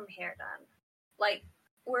fleeing from here then? Like,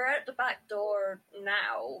 we're at the back door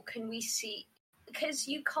now. Can we see? Because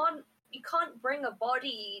you can't bring a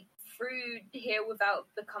body through here without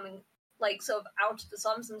becoming like sort of out of the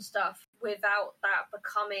sums and stuff without that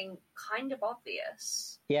becoming kind of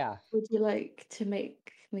obvious. Yeah. Would you like to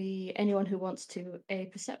make me, anyone who wants to, a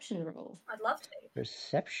perception roll? I'd love to.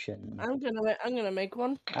 Perception. I'm gonna make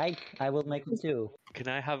one. I will make one too. Can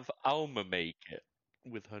I have Alma make it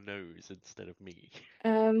with her nose instead of me?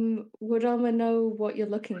 Would Alma know what you're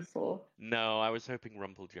looking for? No, I was hoping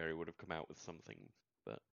Rumpeljerry would have come out with something,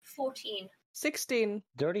 but 14. 16.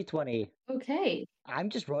 Dirty 20. Okay. I'm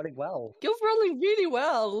just rolling well. You're rolling really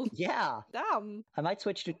well. Yeah. Damn. I might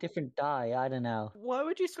switch to a different die. I don't know. Why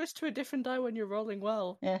would you switch to a different die when you're rolling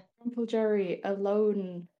well? Eh. Rumpeljerry,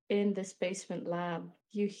 alone in this basement lab,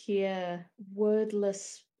 you hear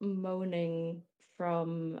wordless moaning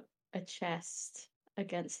from a chest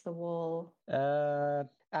against the wall.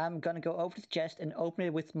 I'm gonna go over to the chest and open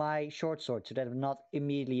it with my short sword so that I'm not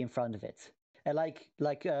immediately in front of it. And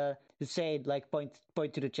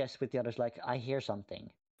point to the chest with the others, like, I hear something.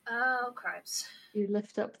 Oh, cripes. You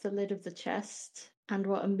lift up the lid of the chest, and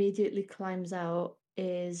what immediately climbs out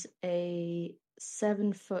is a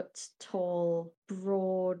 7-foot tall,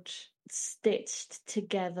 broad, stitched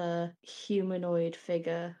together humanoid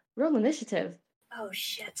figure. Roll initiative. Oh,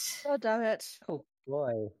 shit. Oh, damn it. Oh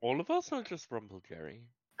boy. all of us or just Rumpeljerry?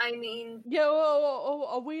 I mean, Yo,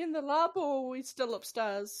 are we in the lab or are we still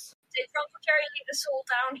upstairs? did Rumpeljerry leave us all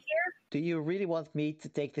down here? Do you really want me to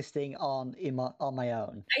take this thing on my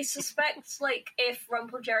own? I suspect, like, if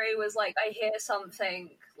Rumpeljerry was like, I hear something,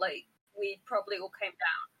 like, we probably all came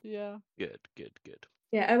down. Yeah. Good.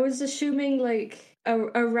 Yeah, I was assuming like a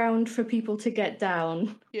round for people to get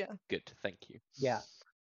down. Yeah. Good, thank you. Yeah.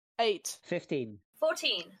 8. 15.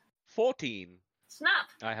 14. 14. Snap.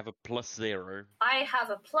 I have a +0. I have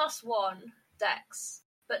a +1 dex,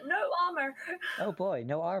 but no armor. Oh boy,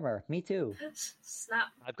 no armor. Me too. Snap.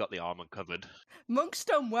 I've got the armor covered. Monks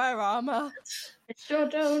don't wear armor. I sure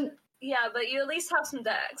don't. Yeah, but you at least have some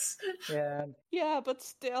dex. Yeah. Yeah, but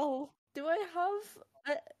still. Do I have...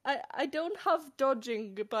 I don't have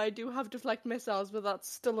dodging, but I do have deflect missiles, but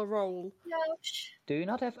that's still a roll. Ouch. Do you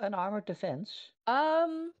not have an armored defense?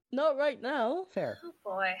 Not right now. Fair. Oh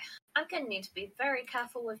boy. I'm gonna need to be very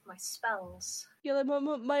careful with my spells. Yeah, like,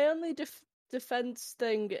 my only defense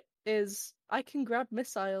thing is I can grab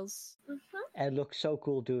missiles. Mm-hmm. And look so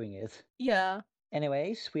cool doing it. Yeah.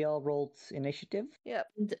 Anyways, we all rolled initiative. Yep.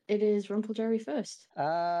 And it is Rumpeljerry first.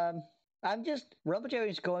 Rumpeljerry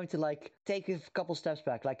is going to, like, take a couple steps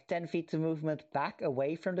back, like 10 feet to movement back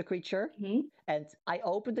away from the creature. Mm-hmm. And I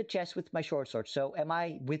opened the chest with my short sword, so am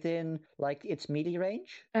I within, like, its melee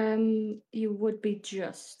range? You would be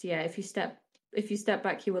just, yeah, if you step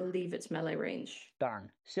back, you will leave its melee range.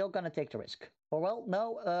 Darn. Still gonna take the risk. Or, well,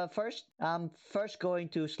 no, first, I'm first going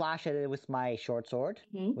to slash at it with my short sword,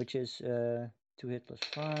 which is 2 hit plus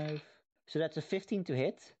 5. So that's a 15 to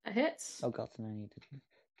hit. That hits. Oh god, and I need to...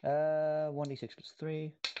 1d6 plus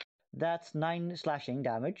 3. That's 9 slashing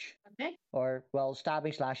damage. Okay. Or, well,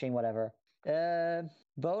 stabbing, slashing, whatever.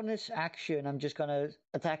 Bonus action, I'm just gonna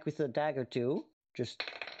attack with the dagger too. Just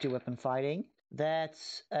 2-weapon fighting.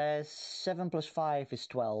 That's 7 plus 5 is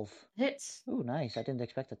 12. Hits. Ooh, nice. I didn't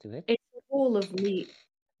expect that to hit. It's a wall of meat.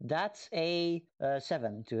 That's a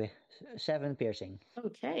 7 piercing.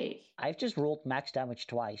 Okay. I've just rolled max damage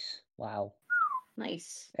twice. Wow.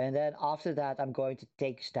 Nice. And then after that, I'm going to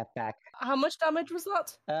take a step back. How much damage was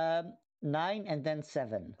that? 9 and then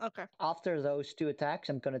 7. Okay. After those 2 attacks,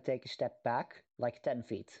 I'm going to take a step back, like 10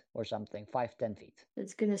 feet or something. 10 feet.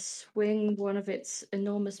 It's going to swing one of its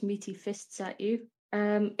enormous meaty fists at you.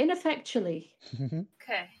 Ineffectually.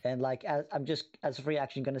 Okay. And, like, I'm just, as a free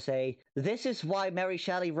action, going to say, this is why Mary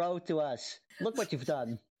Shelley wrote to us. Look what you've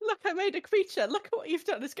done. look, I made a creature. Look at what you've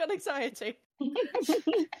done. It's got anxiety.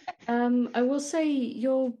 I will say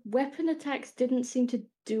your weapon attacks didn't seem to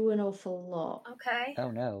do an awful lot. Okay.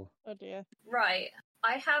 Oh no. Oh dear. Right.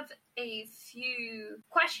 I have a few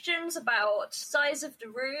questions about size of the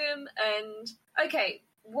room and... Okay,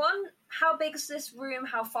 one, how big is this room?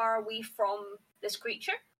 How far are we from this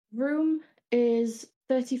creature? Room is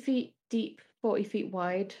 30 feet deep, 40 feet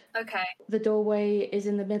wide. Okay. The doorway is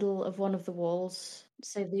in the middle of one of the walls.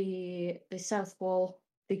 So the south wall.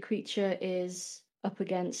 The creature is up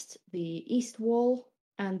against the east wall,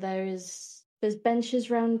 and there's benches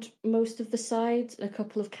around most of the sides, a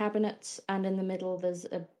couple of cabinets, and in the middle there's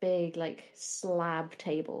a big slab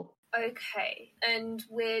table. Okay. And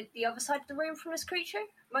we're the other side of the room from this creature,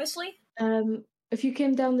 mostly? If you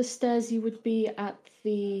came down the stairs, you would be at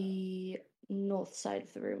the north side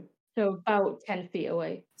of the room. So about 10 feet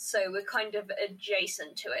away. So we're kind of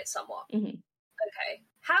adjacent to it somewhat. Mm-hmm. Okay.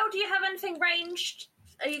 How do you have anything ranged?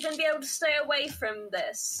 Are you going to be able to stay away from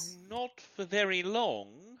this? Not for very long.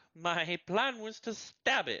 My plan was to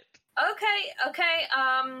stab it. Okay,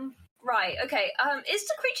 right, okay. Is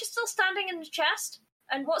the creature still standing in the chest?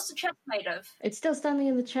 And what's the chest made of? It's still standing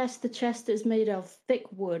in the chest. The chest is made of thick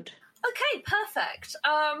wood. Okay, perfect.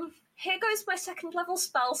 Here goes my second level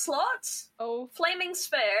spell slot. Oh. Flaming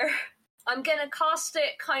Sphere. I'm gonna cast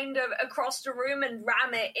it kind of across the room and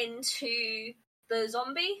ram it into the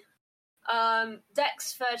zombie.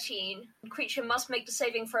 Dex 13. The creature must make the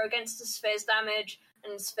saving throw against the sphere's damage,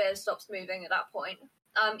 and the sphere stops moving at that point.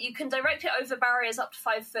 You can direct it over barriers up to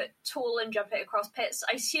 5 foot tall and jump it across pits.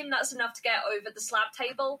 I assume that's enough to get over the slab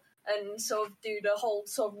table and sort of do the whole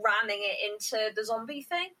sort of ramming it into the zombie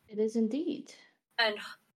thing. It is indeed. And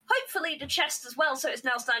hopefully the chest as well, so it's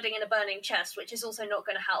now standing in a burning chest, which is also not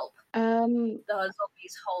going to help the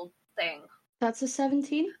zombie's whole thing. That's a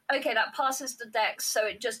 17. Okay, that passes the dex, so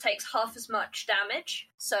it just takes half as much damage.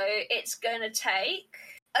 So it's going to take...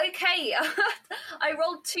 Okay, I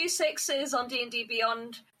rolled 2 6s on D&D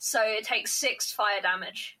Beyond, so it takes 6 fire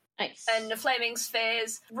damage. Nice. And the flaming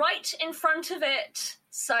sphere's right in front of it.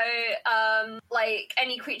 So,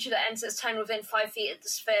 any creature that enters its turn within 5 feet of the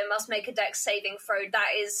sphere must make a dex saving throw. That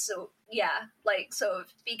is, sort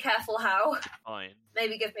of, be careful how. Fine.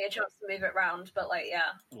 Maybe give me a chance to move it around, but,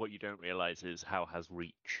 yeah. What you don't realise is how has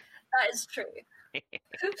reach. That is true.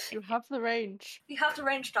 You have the range. You have the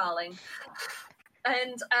range, darling.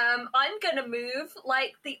 And I'm going to move,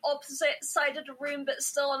 the opposite side of the room, but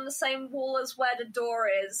still on the same wall as where the door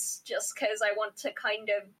is, just because I want to kind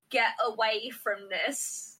of get away from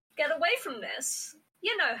this. Get away from this.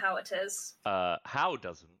 You know how it is. How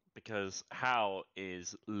doesn't, because How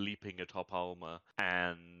is leaping atop Alma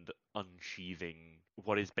and unsheathing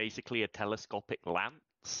what is basically a telescopic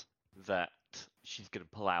lance that she's going to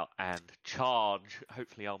pull out and charge.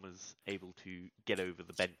 Hopefully Alma's able to get over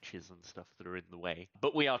the benches and stuff that are in the way.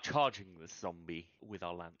 But we are charging this zombie with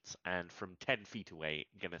our lance, and from 10 feet away,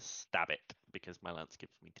 going to stab it, because my lance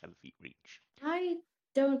gives me 10 feet reach. I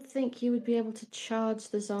don't think you would be able to charge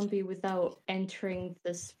the zombie without entering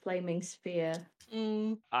this flaming sphere.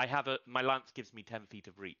 My lance gives me 10 feet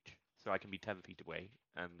of reach, so I can be 10 feet away,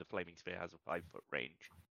 and the flaming sphere has a 5-foot range.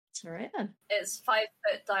 It's all right then. It's 5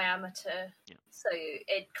 foot diameter, yeah. So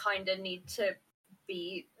it kind of need to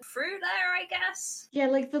be through there, I guess. Yeah,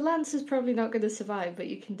 the lance is probably not going to survive, but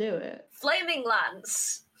you can do it. Flaming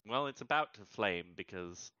lance. Well, it's about to flame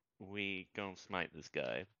because we go and smite this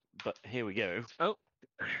guy. But here we go. Oh,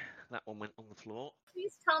 that one went on the floor.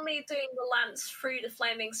 Please tell me doing the lance through the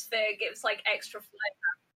flaming sphere gives extra flight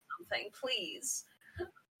or something, please.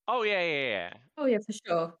 Oh, yeah. Oh, yeah, for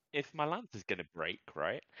sure. If my lance is going to break,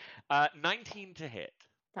 right? 19 to hit.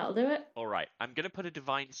 That'll do it. All right, I'm going to put a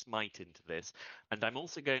Divine Smite into this, and I'm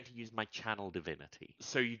also going to use my Channel Divinity.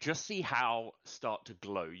 So you just see How start to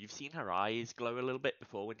glow. You've seen her eyes glow a little bit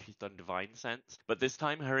before when she's done Divine Sense, but this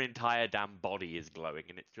time her entire damn body is glowing,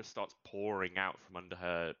 and it just starts pouring out from under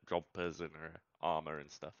her jobbers and her armor and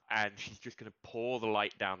stuff. And she's just going to pour the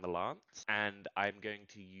light down the lance, and I'm going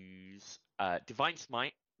to use Divine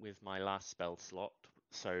Smite with my last spell slot.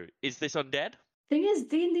 So, is this undead? Thing is,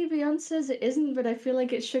 D&D Beyond says it isn't, but I feel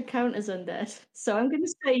like it should count as undead. So I'm going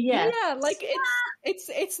to say yes. Yeah,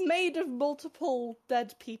 it's made of multiple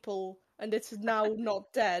dead people, and it's now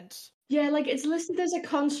not dead. Yeah, it's listed as a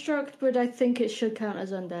construct, but I think it should count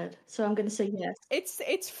as undead. So I'm going to say yes.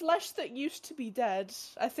 It's flesh that used to be dead.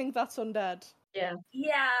 I think that's undead. Yeah.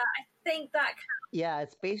 Yeah, I think that counts. Yeah,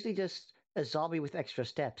 it's basically just a zombie with extra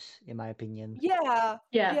steps, in my opinion. Yeah.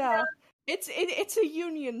 It's a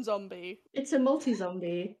union zombie. It's a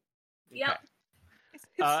multi-zombie. Yeah.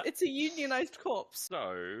 It's a unionized corpse.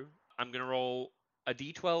 So, I'm going to roll a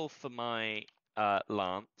d12 for my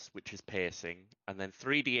lance, which is piercing, and then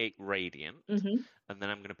 3d8 radiant, and then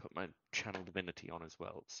I'm going to put my channel divinity on as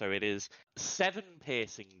well. So it is 7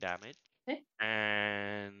 piercing damage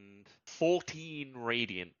and 14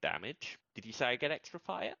 radiant damage. Did you say I get extra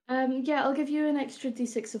fire? Yeah, I'll give you an extra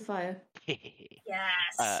d6 of fire.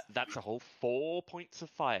 Yes. That's a whole 4 points of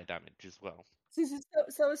fire damage as well.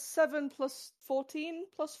 So 7 plus 14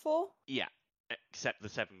 plus 4? Yeah, except the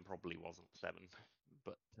 7 probably wasn't 7.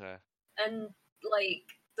 But And, like,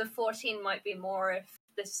 the 14 might be more if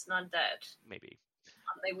this is an undead. Maybe.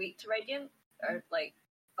 Aren't they weak to radiant? Or, like,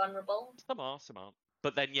 vulnerable? Some aren't.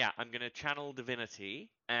 But then, yeah, I'm going to channel divinity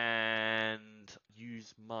and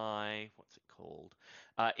use my, what's it called?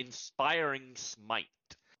 Inspiring Smite.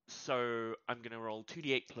 So I'm going to roll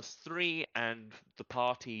 2d8 plus 3, and the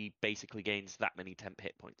party basically gains that many temp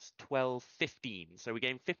hit points. 12, 15. So we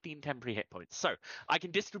gain 15 temporary hit points. So I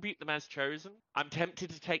can distribute them as chosen. I'm tempted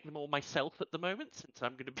to take them all myself at the moment, since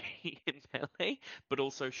I'm going to be in melee. But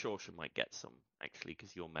also Shorsha might get some, actually,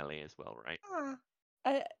 because you're melee as well, right?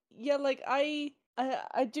 I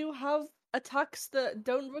do have attacks that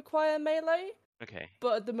don't require melee. Okay.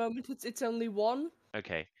 But at the moment it's only 1.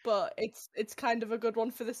 Okay. But it's kind of a good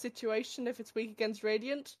one for the situation if it's weak against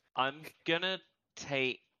radiant. I'm gonna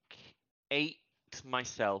take 8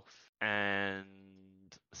 myself and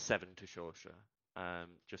 7 to Shorsha.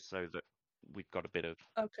 Just so that we've got a bit of.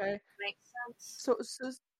 Okay. Makes sense.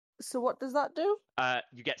 So what does that do?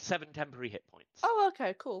 You get 7 temporary hit points. Oh,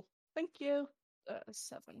 okay, cool. Thank you.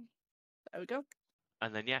 7. There we go.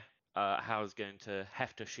 And then Hal's going to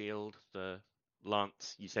heft a shield. The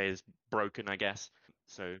lance you say is broken, I guess.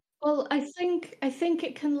 So. Well, I think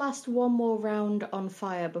it can last one more round on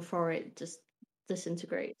fire before it just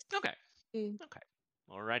disintegrates. Okay. Mm. Okay.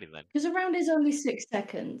 Alrighty then. Because a round is only 6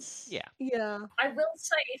 seconds. Yeah. Yeah. I will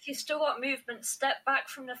say, if you still got movement, step back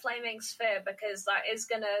from the flaming sphere, because that is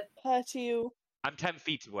gonna hurt you. I'm 10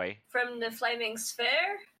 feet away. From the flaming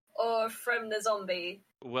sphere or from the zombie?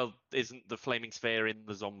 Well, isn't the flaming sphere in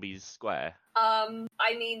the zombie's square? I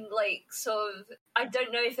mean, like, sort of. I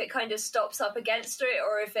don't know if it kind of stops up against it,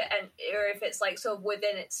 or if it's like sort of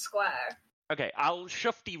within its square. Okay, I'll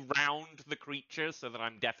shufty round the creature so that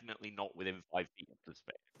I'm definitely not within 5 feet of the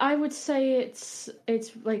sphere. I would say it's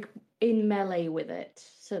like in melee with it,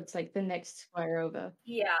 so it's like the next square over.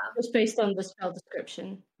 Yeah. Just based on the spell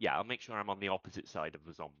description. Yeah, I'll make sure I'm on the opposite side of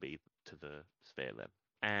the zombie to the sphere then.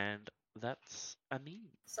 And that's a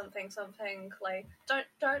me. Something like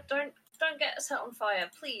don't get set on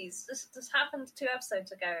fire, please. This happened 2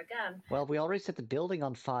 episodes ago again. Well, we already set the building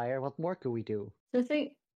on fire. What more could we do? So I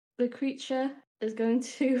think the creature is going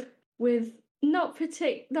to, with not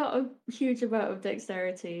a huge amount of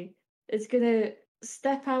dexterity, it's going to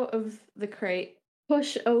step out of the crate,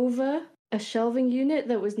 push over a shelving unit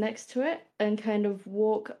that was next to it, and kind of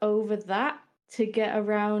walk over that to get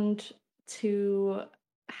around to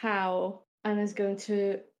Hal, and is going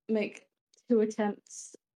to make 2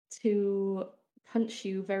 attempts to punch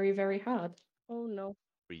you very, very hard. Oh no.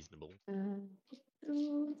 Reasonable.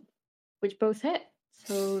 Which both hit.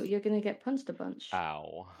 So you're going to get punched a bunch.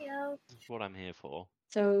 Ow. Yeah. That's what I'm here for.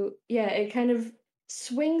 So, yeah, it kind of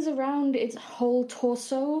swings around its whole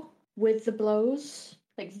torso with the blows,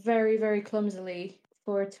 like very, very clumsily,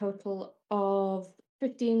 for a total of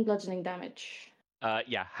 15 bludgeoning damage.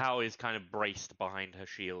 Yeah, Hal is kind of braced behind her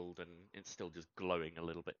shield, and it's still just glowing a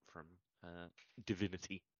little bit from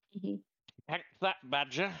divinity. Mm-hmm. Tanks that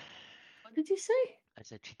badger. What did you say? I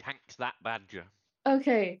said she tanks that badger.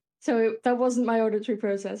 Okay, so that wasn't my auditory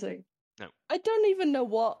processing. No. I don't even know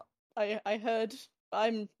what I heard.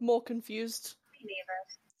 I'm more confused.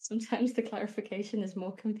 Sometimes the clarification is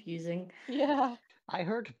more confusing. Yeah. I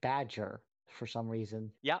heard badger for some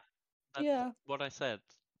reason. Yep. That's Yeah. what I said.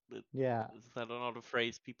 Yeah. Is that not a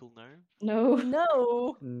phrase people know? No.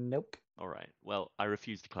 No. Nope. All right. Well, I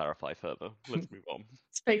refuse to clarify further. Let's move on.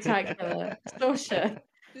 Spectacular. Sure.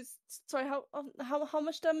 Sorry, how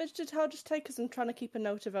much damage did Hal just take? Because I'm trying to keep a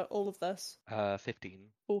note about all of this. 15.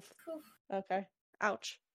 Oof. Okay.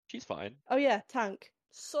 Ouch. She's fine. Oh yeah, tank.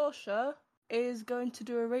 Sorsha is going to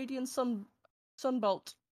do a radiant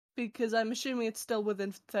sunbolt because I'm assuming it's still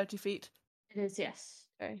within 30 feet. It is, yes.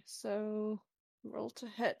 Okay, so roll to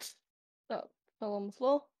hit. That fell on the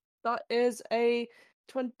floor. That is a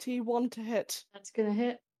 21 to hit. That's gonna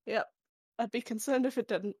hit. Yep. I'd be concerned if it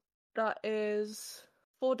didn't. That is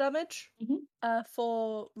 4 damage. Mm-hmm.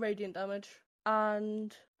 4 radiant damage.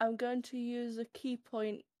 And I'm going to use a key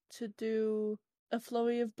point to do a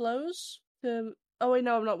flurry of blows. Oh wait,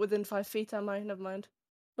 no, I'm not within 5 feet, am I? Never mind.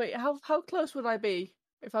 Wait, how close would I be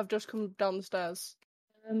if I've just come down the stairs?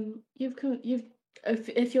 You've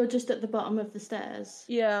If you're just at the bottom of the stairs,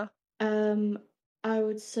 Yeah. I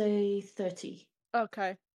would say 30.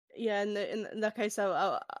 Okay. Yeah. In that case,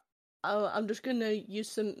 I'm just gonna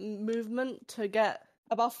use some movement to get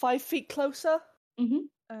about 5 feet closer,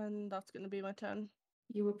 and that's gonna be my turn.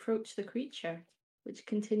 You approach the creature, which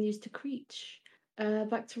continues to creech.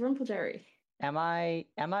 Back to Rumpeljerry. Am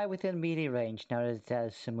I within melee range now that it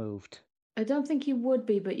has moved? I don't think you would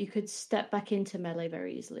be, but you could step back into melee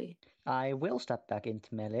very easily. I will step back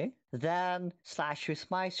into melee, then slash with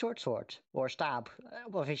my sword, or stab.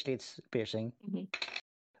 Well, officially it's piercing,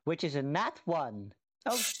 which is a nat 1.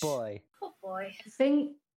 Oh boy. Oh boy. I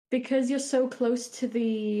think because you're so close to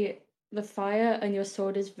the fire and your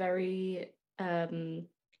sword is very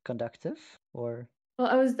conductive, or well,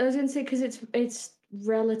 I was gonna say because it's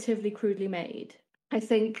relatively crudely made. I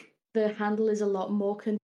think the handle is a lot more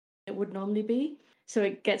than it would normally be, so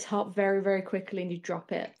it gets hot very, very quickly, and you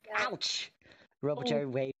drop it. Ouch!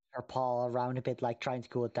 Rumpeljerry waves her paw around a bit, like trying to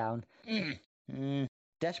cool it down.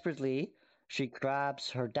 Desperately, she grabs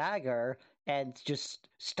her dagger and just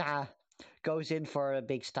goes in for a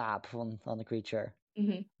big stab on the creature,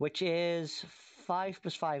 which is 5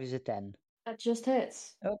 plus 5 is a 10. That just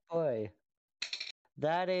hits. Oh boy.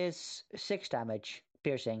 That is 6 damage,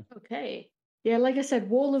 piercing. Okay. Yeah, like I said,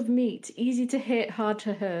 wall of meat, easy to hit, hard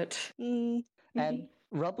to hurt. And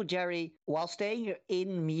Rumpeljerry, while staying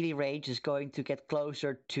in melee range, is going to get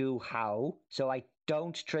closer to How, so I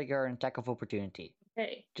don't trigger an attack of opportunity.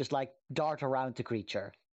 Okay. Just like dart around the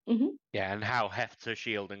creature. Yeah, and How hefts her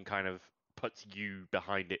shield and kind of puts you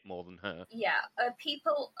behind it more than her. Yeah, are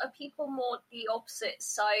people more the opposite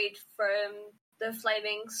side from the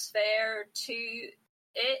flaming sphere to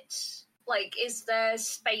it? Like, is there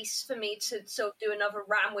space for me to sort of do another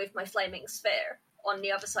ram with my flaming sphere on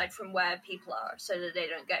the other side from where people are, so that they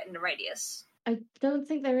don't get in the radius? I don't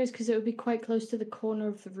think there is, because it would be quite close to the corner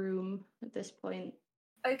of the room at this point.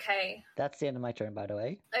 Okay. That's the end of my turn, by the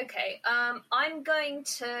way. Okay, I'm going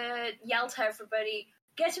to yell to everybody,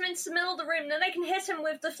 get him into the middle of the room, then I can hit him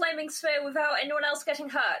with the flaming sphere without anyone else getting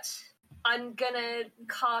hurt. I'm gonna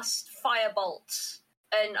cast Firebolt,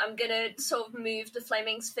 and I'm gonna sort of move the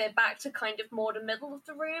flaming sphere back to kind of more the middle of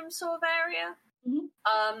the room sort of area.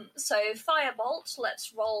 So Firebolt,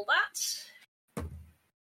 let's roll that.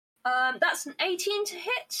 That's an 18 to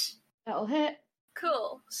hit. That'll hit.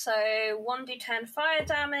 Cool. So 1d10 fire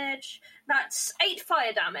damage. That's 8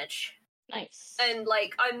 fire damage. Nice. And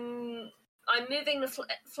like I'm moving the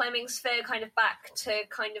flaming sphere kind of back to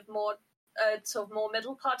kind of more sort of more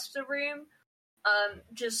middle part of the room,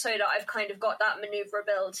 just so that I've kind of got that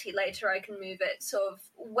maneuverability later. I can move it sort of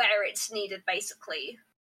where it's needed, basically,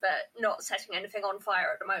 but not setting anything on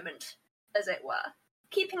fire at the moment, as it were.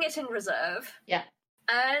 Keeping it in reserve. Yeah.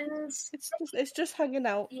 And it's just hanging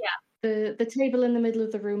out. Yeah. The table in the middle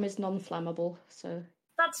of the room is non-flammable, so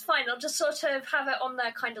that's fine. I'll just sort of have it on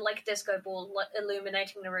there, kind of like a disco ball,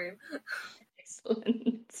 illuminating the room.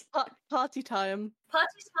 Excellent. Party time. Party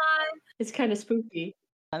time. It's kind of spooky.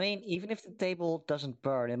 I mean, even if the table doesn't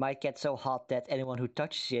burn, it might get so hot that anyone who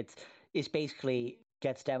touches it is basically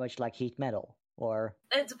gets damaged like heat metal, or...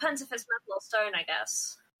 It depends if it's metal or stone, I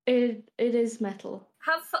guess. It is metal.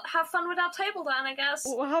 Have fun with our table then, I guess.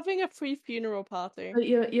 We're having a pre-funeral party. But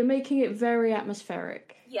you're making it very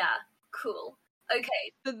atmospheric. Yeah, cool.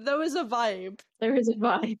 Okay. There is a vibe. There is a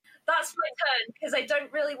vibe. That's my turn, because I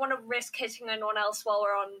don't really want to risk hitting anyone else while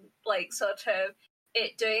we're on, like, sort of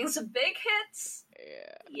it doing some big hits.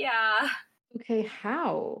 Yeah. Okay,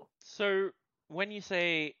 how? So, when you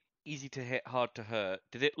say easy to hit, hard to hurt,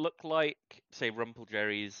 did it look like, say,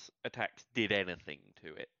 Rumpeljerry's attacks did anything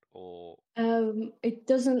to it, or...? It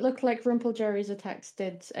doesn't look like Rumpeljerry's attacks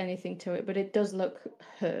did anything to it, but it does look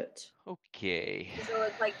hurt. Okay. Does it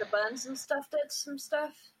look like the burns and stuff did some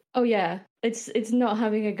stuff? Oh yeah, it's not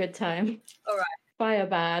having a good time. Alright. Fire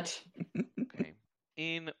bad. Okay.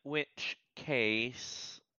 In which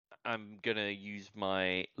case, I'm gonna use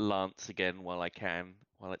my lance again while I can,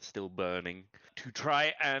 while it's still burning, to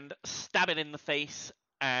try and stab it in the face,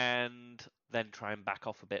 and then try and back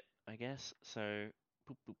off a bit, I guess. So,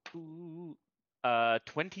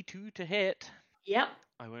 22 to hit. Yep.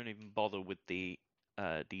 I won't even bother with the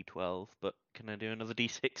D12, but can I do another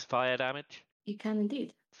D6 fire damage? You can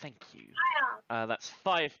indeed. Thank you. That's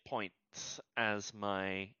 5 points as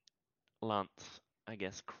my lance, I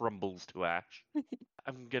guess, crumbles to ash.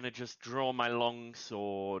 I'm gonna just draw my long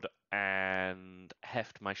sword and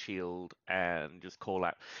heft my shield and just call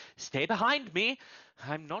out, "Stay behind me!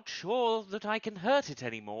 I'm not sure that I can hurt it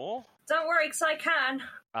anymore." Don't worry, because I can.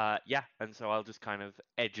 Yeah, and so I'll just kind of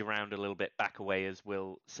edge around a little bit, back away, as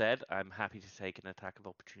Will said. I'm happy to take an attack of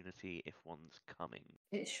opportunity if one's coming.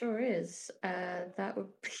 It sure is. That would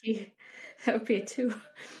be a 2.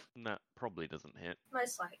 That probably doesn't hit.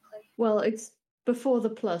 Most likely. Well, it's before the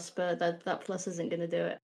plus, but that plus isn't going to do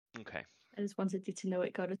it. Okay. I just wanted you to know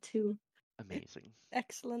it got a 2. Amazing.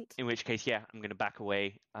 Excellent. In which case, yeah, I'm going to back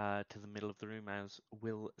away to the middle of the room, as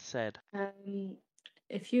Will said.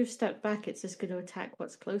 If you've stepped back, it's just going to attack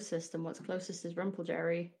what's closest, and what's closest is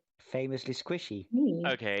Rumpeljerry. Famously squishy.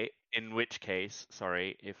 Okay, in which case,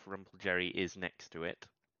 sorry, if Rumpeljerry is next to it,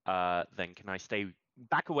 then can I stay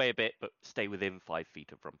back away a bit, but stay within 5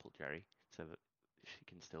 feet of Rumpeljerry, so that she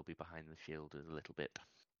can still be behind the shield a little bit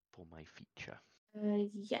for my feature?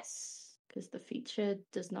 Yes, because the feature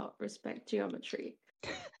does not respect geometry.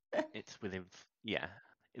 It's within, yeah.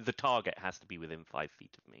 The target has to be within 5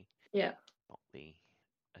 feet of me. Yeah. Not the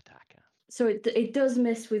attacker. So it does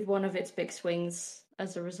miss with one of its big swings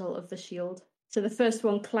as a result of the shield. So the first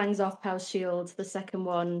one clangs off Pow's shield, the second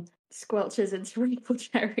one squelches into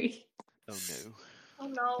Rumpeljerry. Oh no. Oh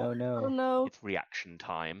no. Oh no. Oh no. It's reaction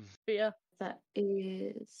time. Yeah.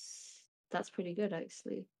 That's pretty good,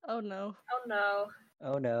 actually. Oh no. Oh no.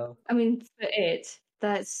 Oh no. I mean, for it,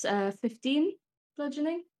 that's 15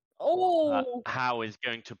 bludgeoning. Oh! How is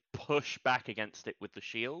going to push back against it with the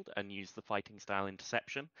shield and use the fighting style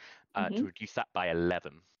interception to reduce that by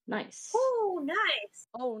 11. Nice. Oh, nice.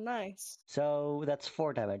 Oh, nice. So that's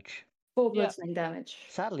 4 damage. 4 bludgeoning damage.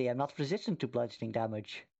 Sadly, I'm not resistant to bludgeoning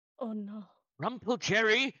damage. Oh no.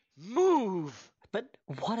 Rumpeljerry, move! But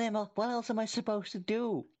what else am I supposed to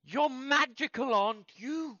do? You're magical, aren't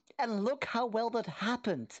you? And look how well that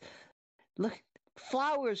happened. Look,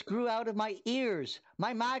 flowers grew out of my ears.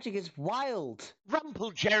 My magic is wild.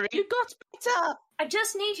 Rumpeljerry! You got better! I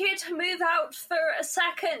just need you to move out for a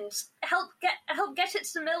second. Help get it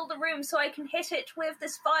to the middle of the room so I can hit it with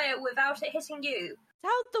this fire without it hitting you.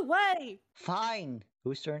 Out the way! Fine.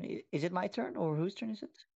 Whose turn? Is it my turn or whose turn is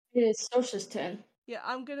it? It is Sosha's turn. Yeah,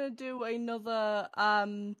 I'm gonna do another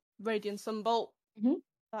Radiant Sunbolt.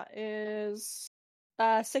 That is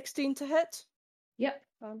 16 to hit. Yep.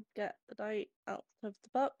 Get the die out of the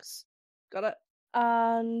box. Got it.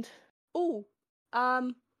 And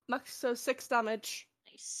max, so 6 damage.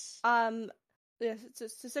 Nice. Yes,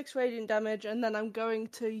 it's 6 radiant damage, and then I'm going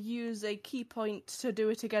to use a key point to do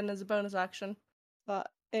it again as a bonus action.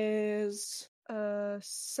 That is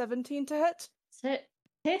 17 to hit.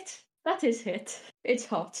 Hit? That is hit. It's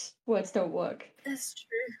hot. Words don't work. That's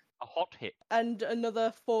true. A hot hit. And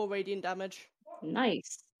another 4 radiant damage.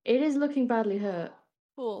 Nice. It is looking badly hurt.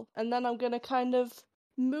 Cool. And then I'm gonna kind of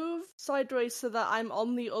move sideways so that I'm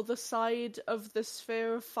on the other side of the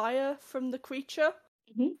sphere of fire from the creature.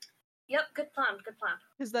 Yep, good plan.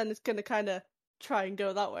 Because then it's gonna kind of try and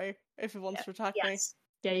go that way if it wants to attack me. Yes.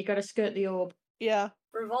 Yeah, you gotta skirt the orb. Yeah.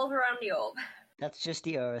 Revolve around the orb. That's just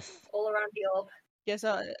the earth. All around the orb. Yes,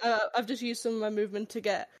 I've just used some of my movement to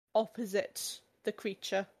get opposite the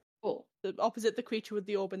creature. Cool. Opposite the creature with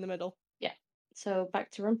the orb in the middle. Yeah. So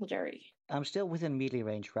back to Rumpeljerry. I'm still within melee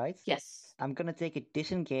range, right? Yes. I'm gonna take a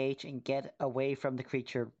disengage and get away from the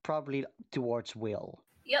creature, probably towards Will.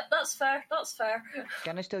 Yep, that's fair.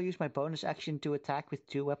 Can I still use my bonus action to attack with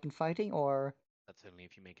 2-weapon fighting, or...? That's only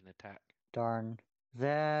if you make an attack. Darn.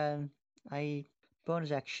 Then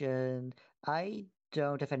bonus action. I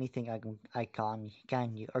don't have anything I can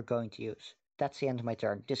or going to use. That's the end of my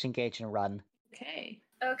turn. Disengage and run.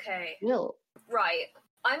 Okay. Will. Right.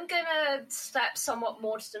 I'm gonna step somewhat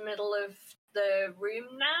more to the middle of the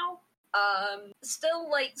room now. Still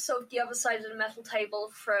like sort of the other side of the metal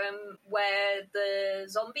table from where the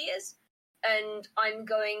zombie is. And I'm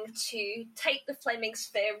going to take the flaming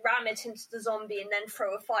sphere, ram it into the zombie, and then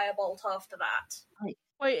throw a firebolt after that.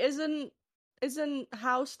 Wait, isn't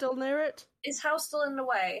Hal still near it? Is Hal still in the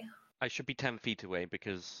way? I should be 10 feet away,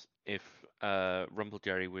 because if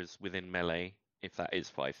Rumpeljerry was within melee, if that is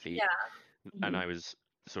 5 feet, and I was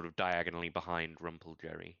sort of diagonally behind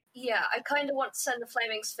Rumpeljerry. Yeah, I kind of want to send the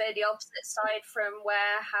flaming sphere the opposite side from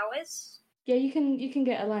where Hal is. Yeah, you can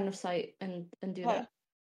get a line of sight and do that.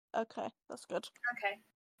 Okay, that's good. Okay.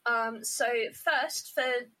 So first,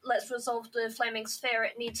 let's resolve the flaming sphere,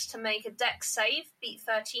 it needs to make a dex save, beat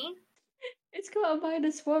 13. It's got a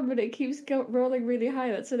 -1, but it keeps rolling really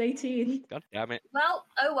high. That's an 18. God damn it. Well,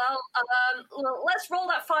 let's roll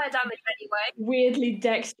that fire damage anyway. Weirdly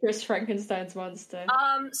dexterous Frankenstein's monster.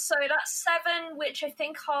 So that's 7, which I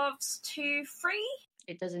think halves to 3.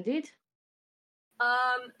 It does indeed.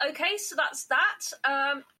 Okay, so that's that.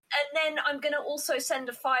 And then I'm going to also send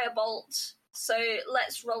a firebolt. So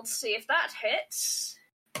let's roll to see if that hits.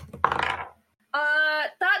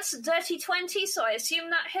 That's a dirty 20, so I assume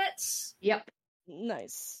that hits. Yep.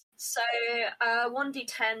 Nice. So,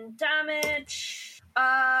 1d10 damage.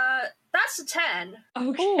 That's a 10.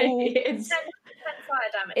 Okay. Ooh. 10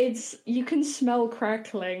 fire damage. You can smell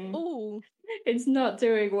crackling. Ooh. It's not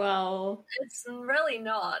doing well. It's really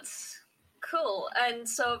not. Cool. And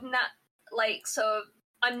so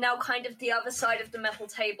I'm now kind of the other side of the metal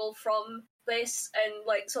table from this, and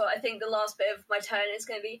so I think the last bit of my turn is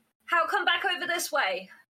going to be, how come back over this way?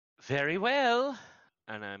 Very well.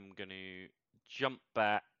 And I'm going to jump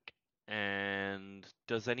back, and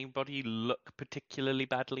does anybody look particularly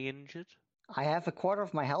badly injured? I have a quarter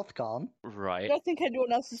of my health gone. I Right, don't think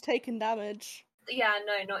anyone else has taken damage. Yeah,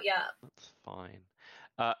 no, not yet. that's fine.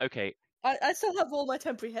 Okay, I still have all my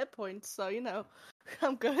temporary hit points, so,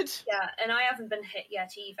 I'm good. Yeah, and I haven't been hit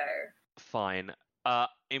yet either. fine.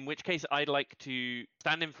 In which case, I'd like to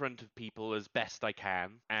stand in front of people as best I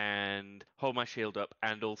can and hold my shield up,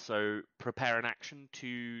 and also prepare an action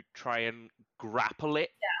to try and grapple it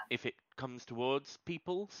if it comes towards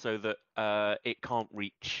people, so that it can't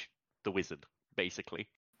reach the wizard, basically.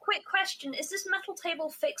 Quick question, is this metal table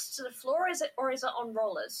fixed to the floor, or is it on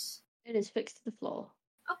rollers? It is fixed to the floor.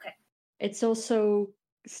 Okay. It's also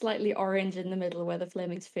slightly orange in the middle where the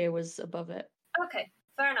flaming sphere was above it. Okay,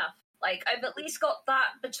 fair enough. I've at least got that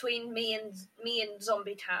between me and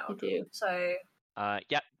Zombie Town. You do. So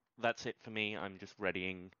Yep, that's it for me. I'm just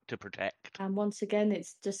readying to protect. And once again,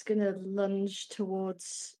 it's just going to lunge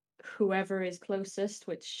towards whoever is closest,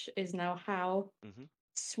 which is now Hal. Mhm.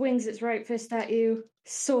 Swings its right fist at you,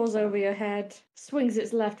 soars over your head, swings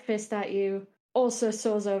its left fist at you, also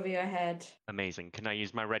soars over your head. Amazing. Can I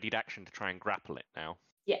use my readied action to try and grapple it now?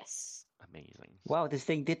 Yes. Amazing. Wow, this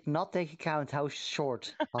thing did not take account how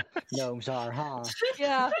short gnomes are, huh?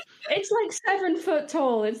 Yeah. It's like 7 foot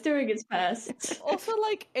tall. It's doing its best. Also,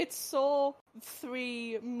 it saw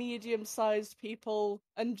 3 medium-sized people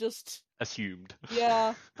and just, Assumed.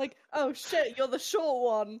 yeah, oh shit, you're the short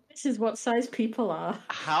one. This is what size people are.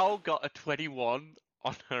 Hal got a 21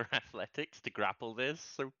 on her athletics to grapple this,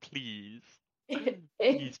 so please.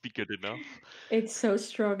 Please be good enough. It's so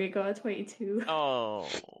strong. It got a 22. Oh.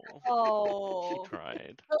 Oh. She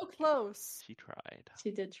tried. So close. She tried.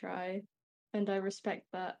 She did try, and I respect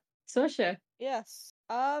that. Sasha. Yes.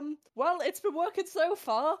 Well, it's been working so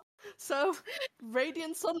far. So,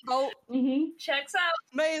 Radiant Sunbolt Mm-hmm. checks out.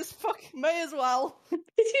 may as well. Did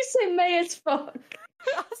you say may as fuck?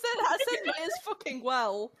 I said may as fucking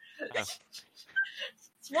well.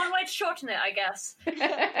 It's one way to shorten it, I guess.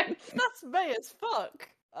 That's may as fuck.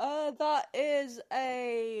 That is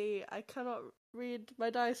I cannot read my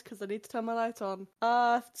dice because I need to turn my light on.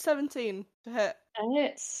 17 to hit.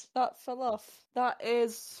 It's. That fell off. That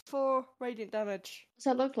is 4 radiant damage. What's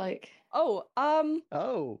that look like? Oh,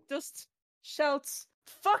 Oh. just shouts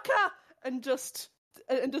 "fucker" and just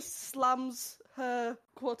slams her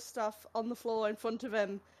quarterstaff on the floor in front of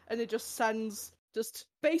him, and it just sends just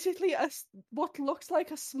basically what looks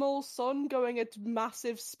like a small sun going at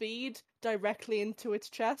massive speed directly into its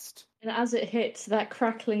chest. And as it hits, that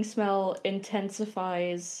crackling smell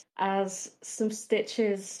intensifies as some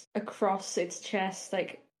stitches across its chest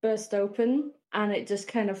burst open, and it just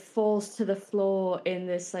kind of falls to the floor in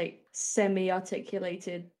this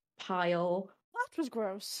semi-articulated pile. That was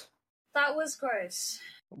gross. That was gross.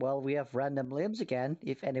 Well, we have random limbs again,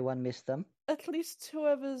 if anyone missed them. At least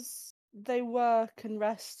whoever's they were can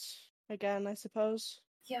rest again, I suppose.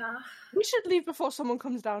 Yeah. We should leave before someone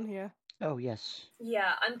comes down here. Oh, yes.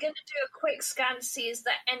 Yeah, I'm going to do a quick scan to see is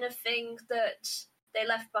there anything that they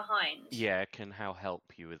left behind. Yeah, can Hal help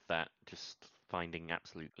you with that? Just finding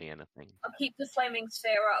absolutely anything. I'll keep the flaming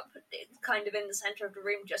sphere up kind of in the center of the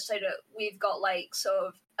room just so that we've got sort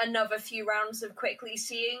of another few rounds of quickly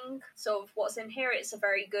seeing sort of what's in here. It's a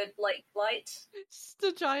very good light. Just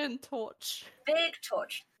a giant torch. Big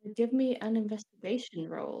torch. Give me an investigation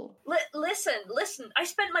roll. Listen. I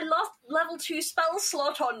spent my last level 2 spell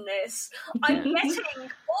slot on this. I'm getting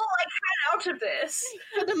all I can out of this.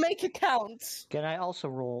 Gonna make it count. Can I also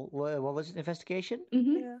roll? What was it? Investigation?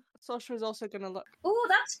 Mm-hmm. Yeah. Sasha is also gonna look. Ooh,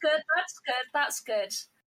 that's good.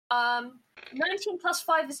 19 plus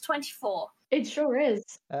 5 is 24. It sure is.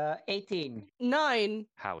 18. 9.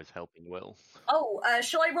 How is helping Will? Oh,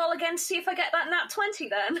 shall I roll again to see if I get that nat 20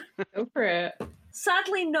 then? Go for it.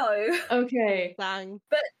 Sadly, no. Okay. Bang.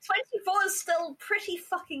 But 24 is still pretty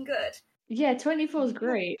fucking good. Yeah, 24 is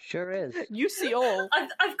great. Sure is. You see all.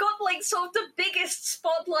 I've got like sort of the biggest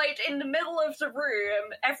spotlight in the middle of the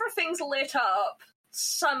room. Everything's lit up.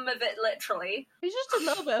 Some of it literally. It's just a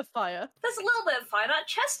little bit of fire. There's a little bit of fire. That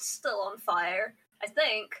chest's still on fire, I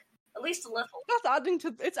think. At least a little.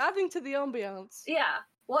 It's adding to the ambience. Yeah.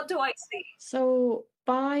 What do I see? So,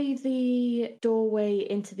 by the doorway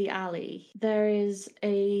into the alley, there is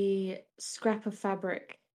a scrap of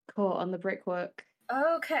fabric caught on the brickwork,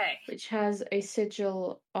 Okay. which has a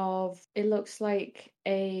sigil of, it looks like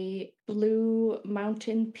a blue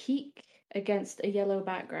mountain peak against a yellow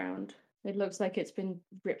background. It looks like it's been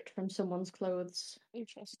ripped from someone's clothes.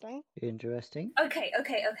 Interesting. Interesting. Okay.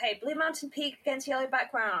 Blue Mountain Peak against yellow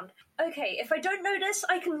background. Okay, if I don't know this,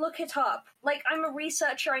 I can look it up. Like, I'm a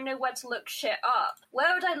researcher, I know where to look shit up.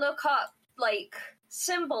 Where would I look up, like,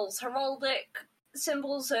 symbols, heraldic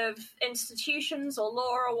symbols of institutions or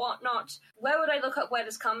lore or whatnot? Where would I look up where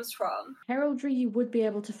this comes from? Heraldry you would be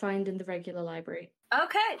able to find in the regular library.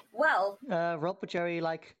 Okay, well, Robert Jerry,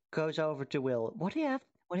 goes over to Will. What do you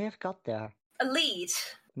have got there? a lead.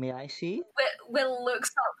 May I see? Will looks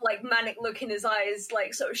up, like, manic look in his eyes,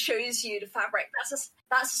 like, sort of shows you the fabric. That's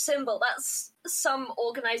a symbol. That's some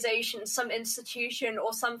organization, some institution,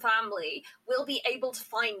 or some family will be able to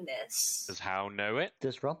find this. Does How know it?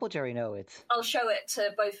 Does Rumpeljerry know it? I'll show it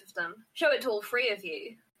to both of them. Show it to all three of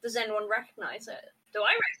you. Does anyone recognize it? Do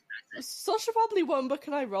I recognize it? Sasha probably won't, but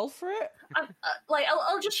can I roll for it?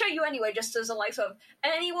 I'll just show you anyway, just as a, like, sort of,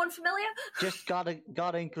 anyone familiar? Just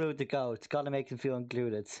gotta include the goat. Gotta make them feel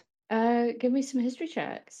included. Give me some history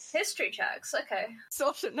checks. History checks, okay.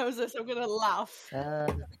 Sasha knows this, I'm gonna laugh. +1.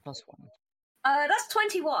 That's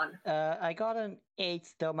 21. I got an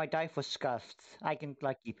 8, though my dice was scuffed. I can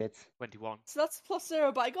keep it. 21. So that's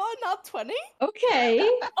 +0, but I got a nat 20? Okay.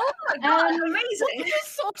 Oh my god, Um, amazing! Does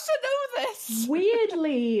Sasha know this?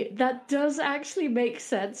 Weirdly, that does actually make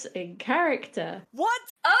sense in character. What?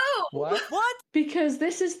 Oh! What? What? Because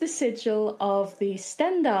this is the sigil of the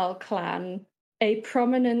Stendhal clan, a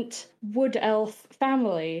prominent wood elf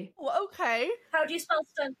family. Well, okay. How do you spell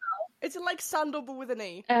Stendhal? Is it like sandal but with an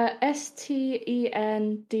E? Stendahl.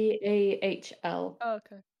 Oh,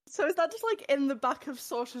 okay. So is that just like in the back of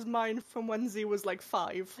Sasha's mind from when Z was like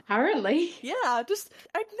 5? Apparently. Yeah, I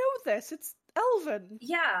know this. It's Elven.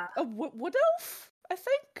 Yeah, A wood elf, I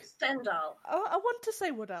think? Stendhal. I want to say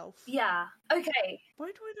wood elf. Yeah, okay. Why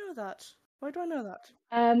do I know that?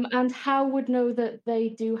 And How would know that they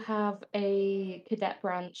do have a cadet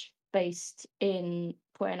branch based in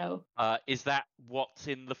Pueno. Is that what's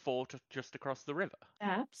in the fort just across the river?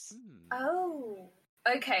 Perhaps. Oh.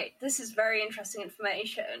 Okay, this is very interesting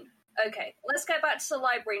information. Okay, let's get back to the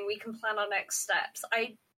library and we can plan our next steps.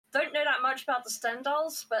 I don't know that much about the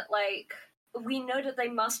Stendhals, but, like, we know that they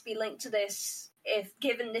must be linked to this if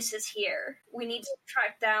given this is here. We need to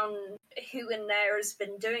track down who in there has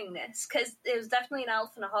been doing this, because there's definitely an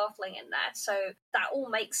elf and a halfling in there, so that all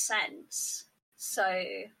makes sense. So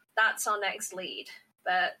that's our next lead.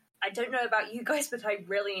 But I don't know about you guys, but I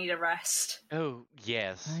really need a rest. Oh,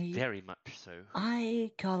 yes, very much so. I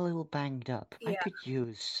got a little banged up. I Yeah. could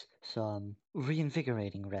use some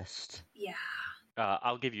reinvigorating rest. Yeah.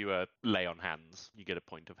 I'll give you a lay on hands. You get a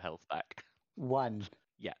point of health back. 1.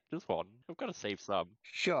 Yeah, just one. I've got to save some.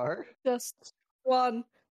 Sure. Just one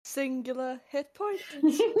singular hit point.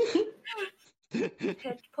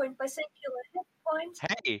 Hit point by singular hit point.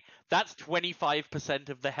 Hey, that's 25%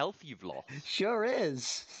 of the health you've lost. Sure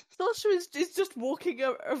is. Sasha is just walking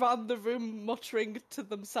around the room muttering to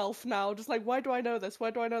themselves now, just like, why do I know this?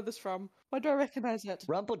 Where do I know this from? Why do I recognize it?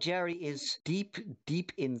 Rumpeljerry is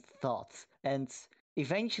deep in thought, and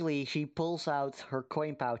eventually she pulls out her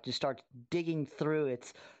coin pouch to start digging through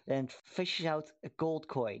it and fishes out a gold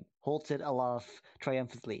coin, holds it aloft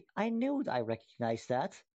triumphantly. I knew I recognized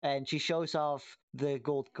that. And she shows off the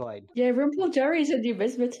gold coin. Yeah, Rumpeljerry's a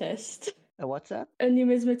numismatist. What's that? A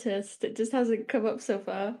numismatist. It just hasn't come up so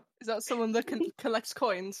far. Is that someone that can collect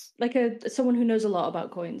coins? Like someone who knows a lot about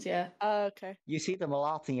coins, yeah. Okay. You see them a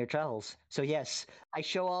lot in your travels. So yes, I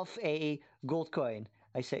show off a gold coin.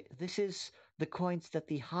 I say, this is the coins that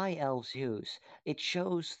the High Elves use. It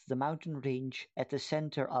shows the mountain range at the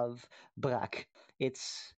center of Brak.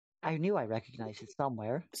 I knew I recognized it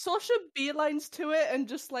somewhere. Sasha beelines to it and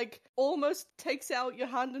just, like, almost takes it out your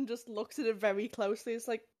hand and just looks at it very closely. It's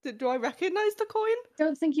like, do I recognize the coin?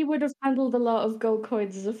 Don't think you would have handled a lot of gold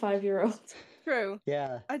coins as a 5-year-old. True.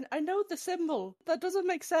 Yeah. I know the symbol. That doesn't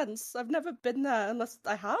make sense. I've never been there unless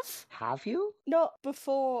I have. Have you? Not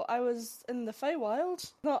before I was in the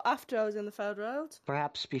Feywild. Not after I was in the Feywild.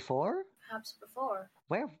 Perhaps before? perhaps before.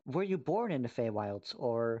 Where were you born in the Feywilds,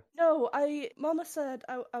 or? No, Mama said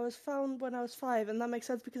I was found when I was 5, and that makes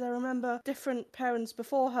sense because I remember different parents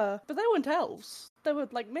before her. But they weren't elves. They were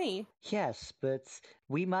like me. Yes, but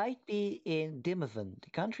we might be in Dimmerven,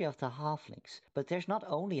 the country of the halflings. But there's not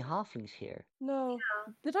only halflings here. No.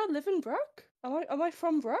 Yeah. Did I live in Brack? Am I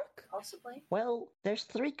from Brack? Possibly. Well, there's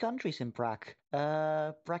 3 countries in Brack.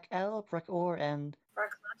 Brack-El, Brack-Or, and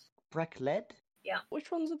Bracklet. Brack-Led? Yeah.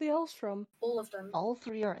 Which ones are the elves from? All of them. All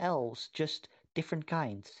 3 are elves, just different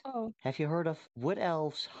kinds. Oh. Have you heard of wood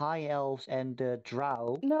elves, high elves, and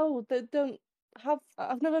drow? No, they don't have.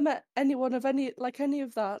 I've never met anyone of any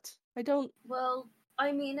of that. I don't. Well,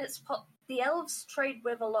 I mean, the elves trade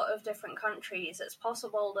with a lot of different countries. It's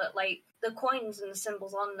possible that, like, the coins and the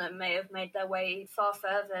symbols on them may have made their way far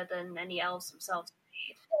further than any elves themselves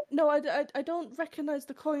made. No, I don't recognize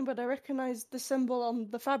the coin, but I recognize the symbol on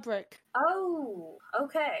the fabric. Oh,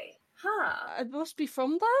 okay. Huh. It must be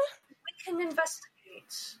from there? We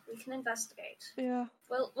can investigate. Yeah.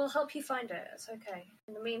 We'll help you find it. It's okay.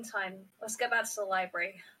 In the meantime, let's get back to the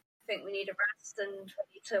library. I think we need a rest and we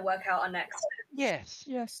need to work out our next step.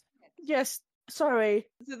 Yes. Sorry.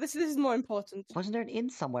 This is more important. Wasn't there an inn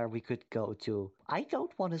somewhere we could go to? I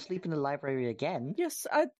don't want to sleep in the library again. Yes,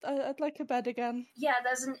 I'd like a bed again. Yeah,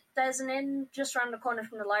 there's an inn just around the corner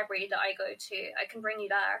from the library that I go to. I can bring you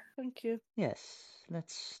there. Thank you. Yes,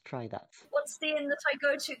 let's try that. What's the inn that I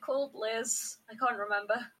go to called, Liz? I can't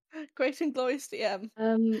remember. Great and glorious DM.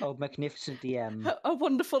 Oh, magnificent DM. A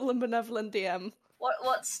wonderful and benevolent DM.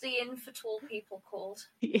 What's the inn for tall people called?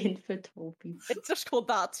 The inn for tall people. It's just called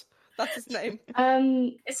that. That's his name.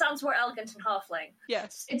 It sounds more elegant and halfling.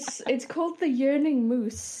 Yes. It's called the Yearning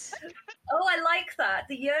Moose. Oh, I like that.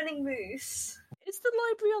 The Yearning Moose. Is the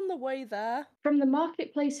library on the way there? From the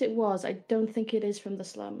marketplace it was. I don't think it is from the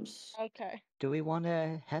slums. Okay. Do we want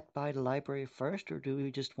to head by the library first, or do we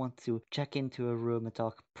just want to check into a room and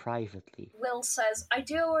talk privately? Will says, I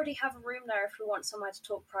do already have a room there if we want somewhere to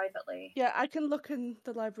talk privately. Yeah, I can look in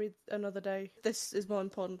the library another day. This is more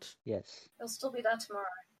important. Yes. He'll still be there tomorrow.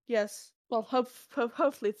 Yes. Well,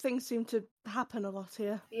 hopefully things seem to happen a lot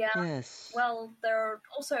here. Yeah. Yes. Well, there are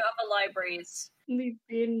also other libraries. We've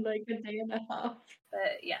been like a day and a half.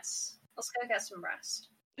 But yes, let's go get some rest.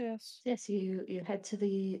 Yes. Yes, you head to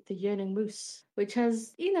the Yearning Moose, which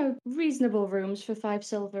has, reasonable rooms for 5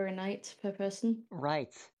 silver a night per person.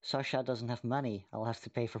 Right. Sasha doesn't have money. I'll have to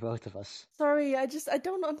pay for both of us. Sorry, I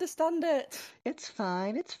don't understand it. It's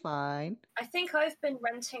fine, it's fine. I think I've been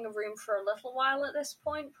renting a room for a little while at this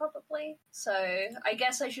point, probably. So I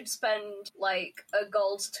guess I should spend, like, a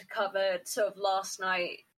gold to cover sort of last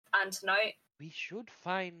night and tonight. We should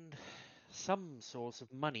find some source of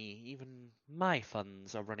money. Even my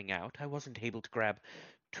funds are running out. I wasn't able to grab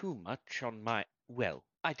too much on my... Well,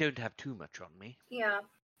 I don't have too much on me. Yeah,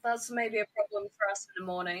 that's maybe a problem for us in the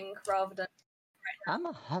morning, rather than... I'm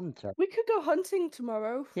a hunter. We could go hunting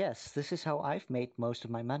tomorrow. Yes, this is how I've made most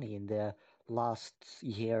of my money in the last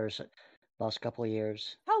couple of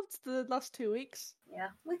years. Helped the last 2 weeks. Yeah,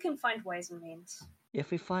 we can find ways and means. If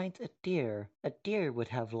we find a deer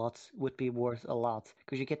would be worth a lot,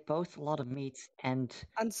 because you get both a lot of meat and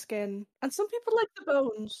skin. And some people like the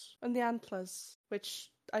bones and the antlers, which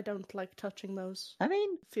I don't like touching those. I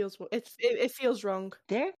mean, it feels wrong.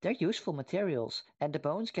 they're useful materials, and the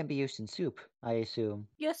bones can be used in soup, I assume.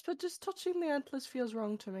 Yes, but just touching the antlers feels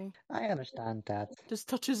wrong to me. I understand that. Just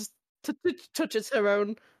touches her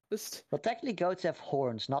own. Well, technically goats have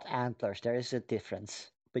horns, not antlers. There is a difference.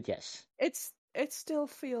 But yes. It still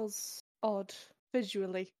feels odd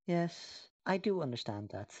visually. Yes, I do understand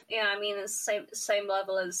that. Yeah, I mean, it's same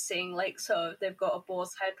level as seeing, like, so they've got a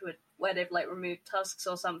boar's head where they've, like, removed tusks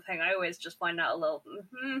or something. I always just find that a little,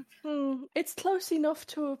 It's close enough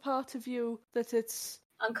to a part of you that it's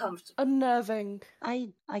uncomfortable. Unnerving.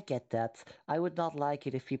 I get that. I would not like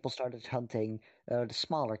it if people started hunting the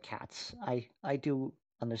smaller cats. I do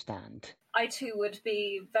understand. I too would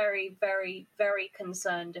be very, very, very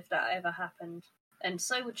concerned if that ever happened. And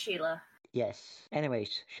so would Sheila. Yes.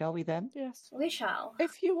 Anyways, shall we then? Yes. We shall.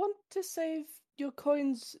 If you want to save your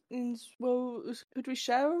coins, could we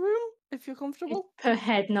share a room if you're comfortable? It's per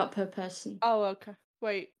head, not per person. Oh, okay.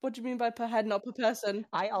 Wait, what do you mean by per head, not per person?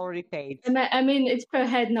 I already paid. I mean, it's per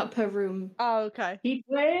head, not per room. Oh, okay. Heat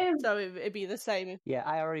wave. So it'd be the same. Yeah,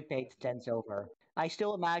 I already paid 10 silver. I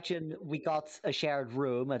still imagine we got a shared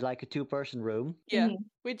room, like a 2-person room. Yeah, Mhm.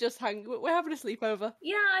 we just we're having a sleepover.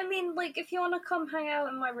 Yeah, I mean, like, if you want to come hang out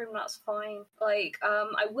in my room, that's fine. Like,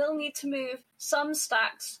 I will need to move some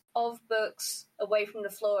stacks of books away from the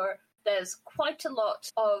floor There's quite a lot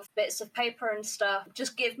of bits of paper and stuff.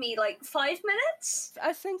 Just give me 5 minutes?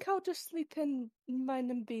 I think I'll just sleep in mine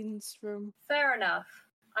and Bean's room. Fair enough.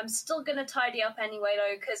 I'm still gonna tidy up anyway,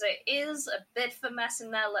 though, because it is a bit of a mess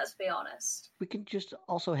in there, let's be honest. We can just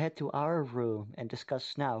also head to our room and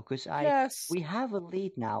discuss now, because Yes. we have a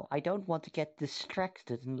lead now. I don't want to get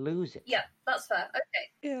distracted and lose it. Yeah, that's fair. Okay,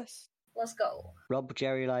 Yes. let's go. Rob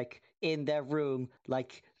Jerry, in their room,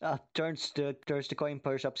 turns the coin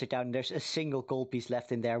purse upside down, and there's a single gold piece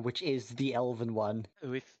left in there, which is the elven one.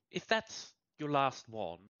 Oh, if that's your last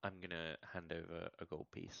one, I'm gonna hand over a gold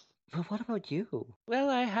piece. But what about you? Well,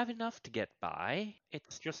 I have enough to get by.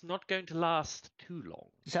 It's just not going to last too long.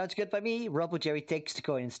 Sounds good by me. Rob Jerry takes the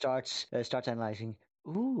coin and starts analyzing.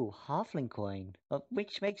 Ooh, halfling coin.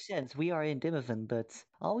 Which makes sense. We are in Dimmerven, but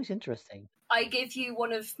always interesting. I give you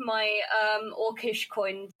one of my orcish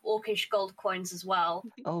gold coins as well.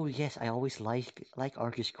 Oh yes, I always like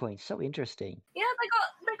Arkish coins. So interesting. Yeah,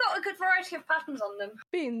 they got a good variety of patterns on them.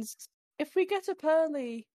 Beans, if we get up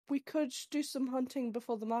early, we could do some hunting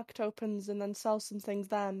before the market opens and then sell some things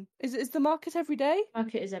then. Is the market every day?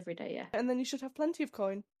 Market is every day, yeah. And then you should have plenty of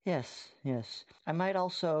coin. Yes. I might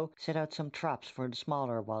also set out some traps for the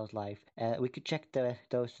smaller wildlife. We could check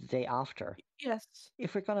those the day after. Yes.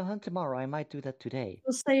 If we're gonna hunt tomorrow, I might do that today.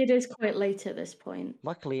 We'll say it is quite late at this point.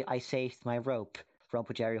 Luckily, I saved my rope.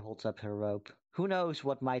 Jerry holds up her rope. Who knows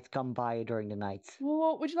what might come by during the night?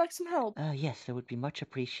 Well, would you like some help? Yes, that would be much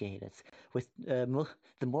appreciated. With the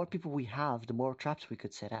more people we have, the more traps we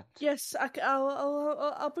could set out. Yes,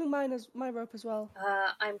 I'll bring my rope as well.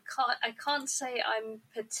 I can't say I'm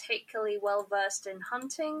particularly well versed in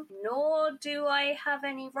hunting, nor do I have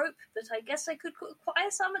any rope, but I guess I could acquire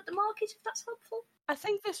some at the market if that's helpful. I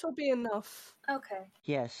think this will be enough. Okay.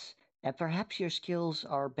 Yes. And perhaps your skills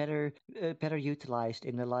are better utilized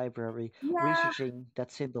in the library, Yeah. researching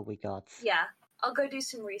that symbol we got. Yeah, I'll go do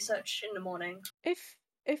some research in the morning.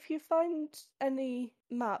 If you find any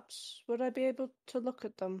maps, would I be able to look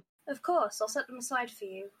at them? Of course, I'll set them aside for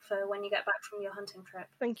you for when you get back from your hunting trip.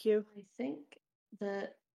 Thank you. I think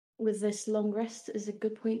that with this long rest is a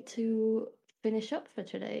good point to finish up for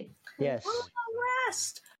today. Yes. Oh,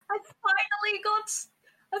 rest! I've finally got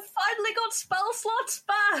spell slots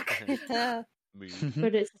back!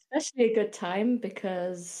 But it's especially a good time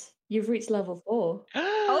because you've reached level 4.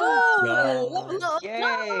 Oh! Yeah. Level up!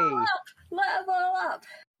 Yay! Level up!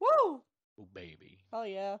 Woo! Oh, baby. Oh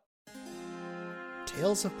yeah.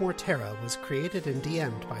 Tales of Morterra was created and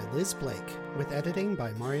DM'd by Liz Blake, with editing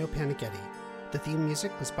by Mario Panighetti. The theme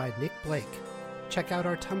music was by Nick Blake. Check out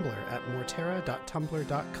our Tumblr at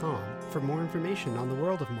morterra.tumblr.com for more information on the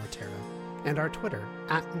world of Morterra, and our Twitter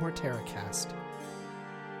at MorterraCast.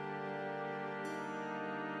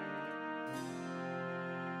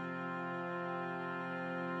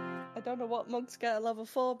 I don't know what monks get at level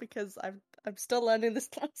 4 because I'm still learning this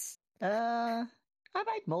class. I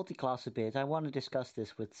might multi-class a bit. I want to discuss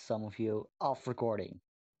this with some of you off recording.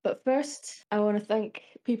 But first, I want to thank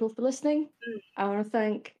people for listening. I want to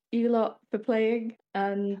thank you lot for playing.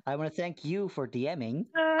 And I want to thank you for DMing.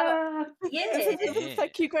 Yeah!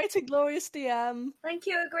 Thank you, great and glorious DM. Thank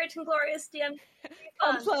you, a great and glorious DM.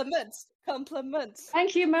 Compliments.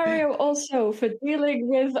 thank you, Mario, also for dealing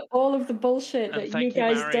with all of the bullshit And that thank you you,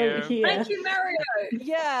 guys Mario. don't hear. Thank you, Mario!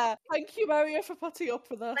 Yeah, thank you, Mario, for putting up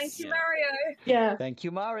with us. Thank you, Yeah. Mario! Yeah. Thank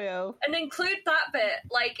you, Mario. And include that bit.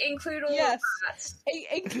 Include all Yes. of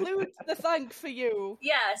that. Include the thank for you.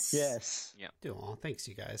 Yes. Yes. Aw, thanks,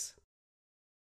 you guys.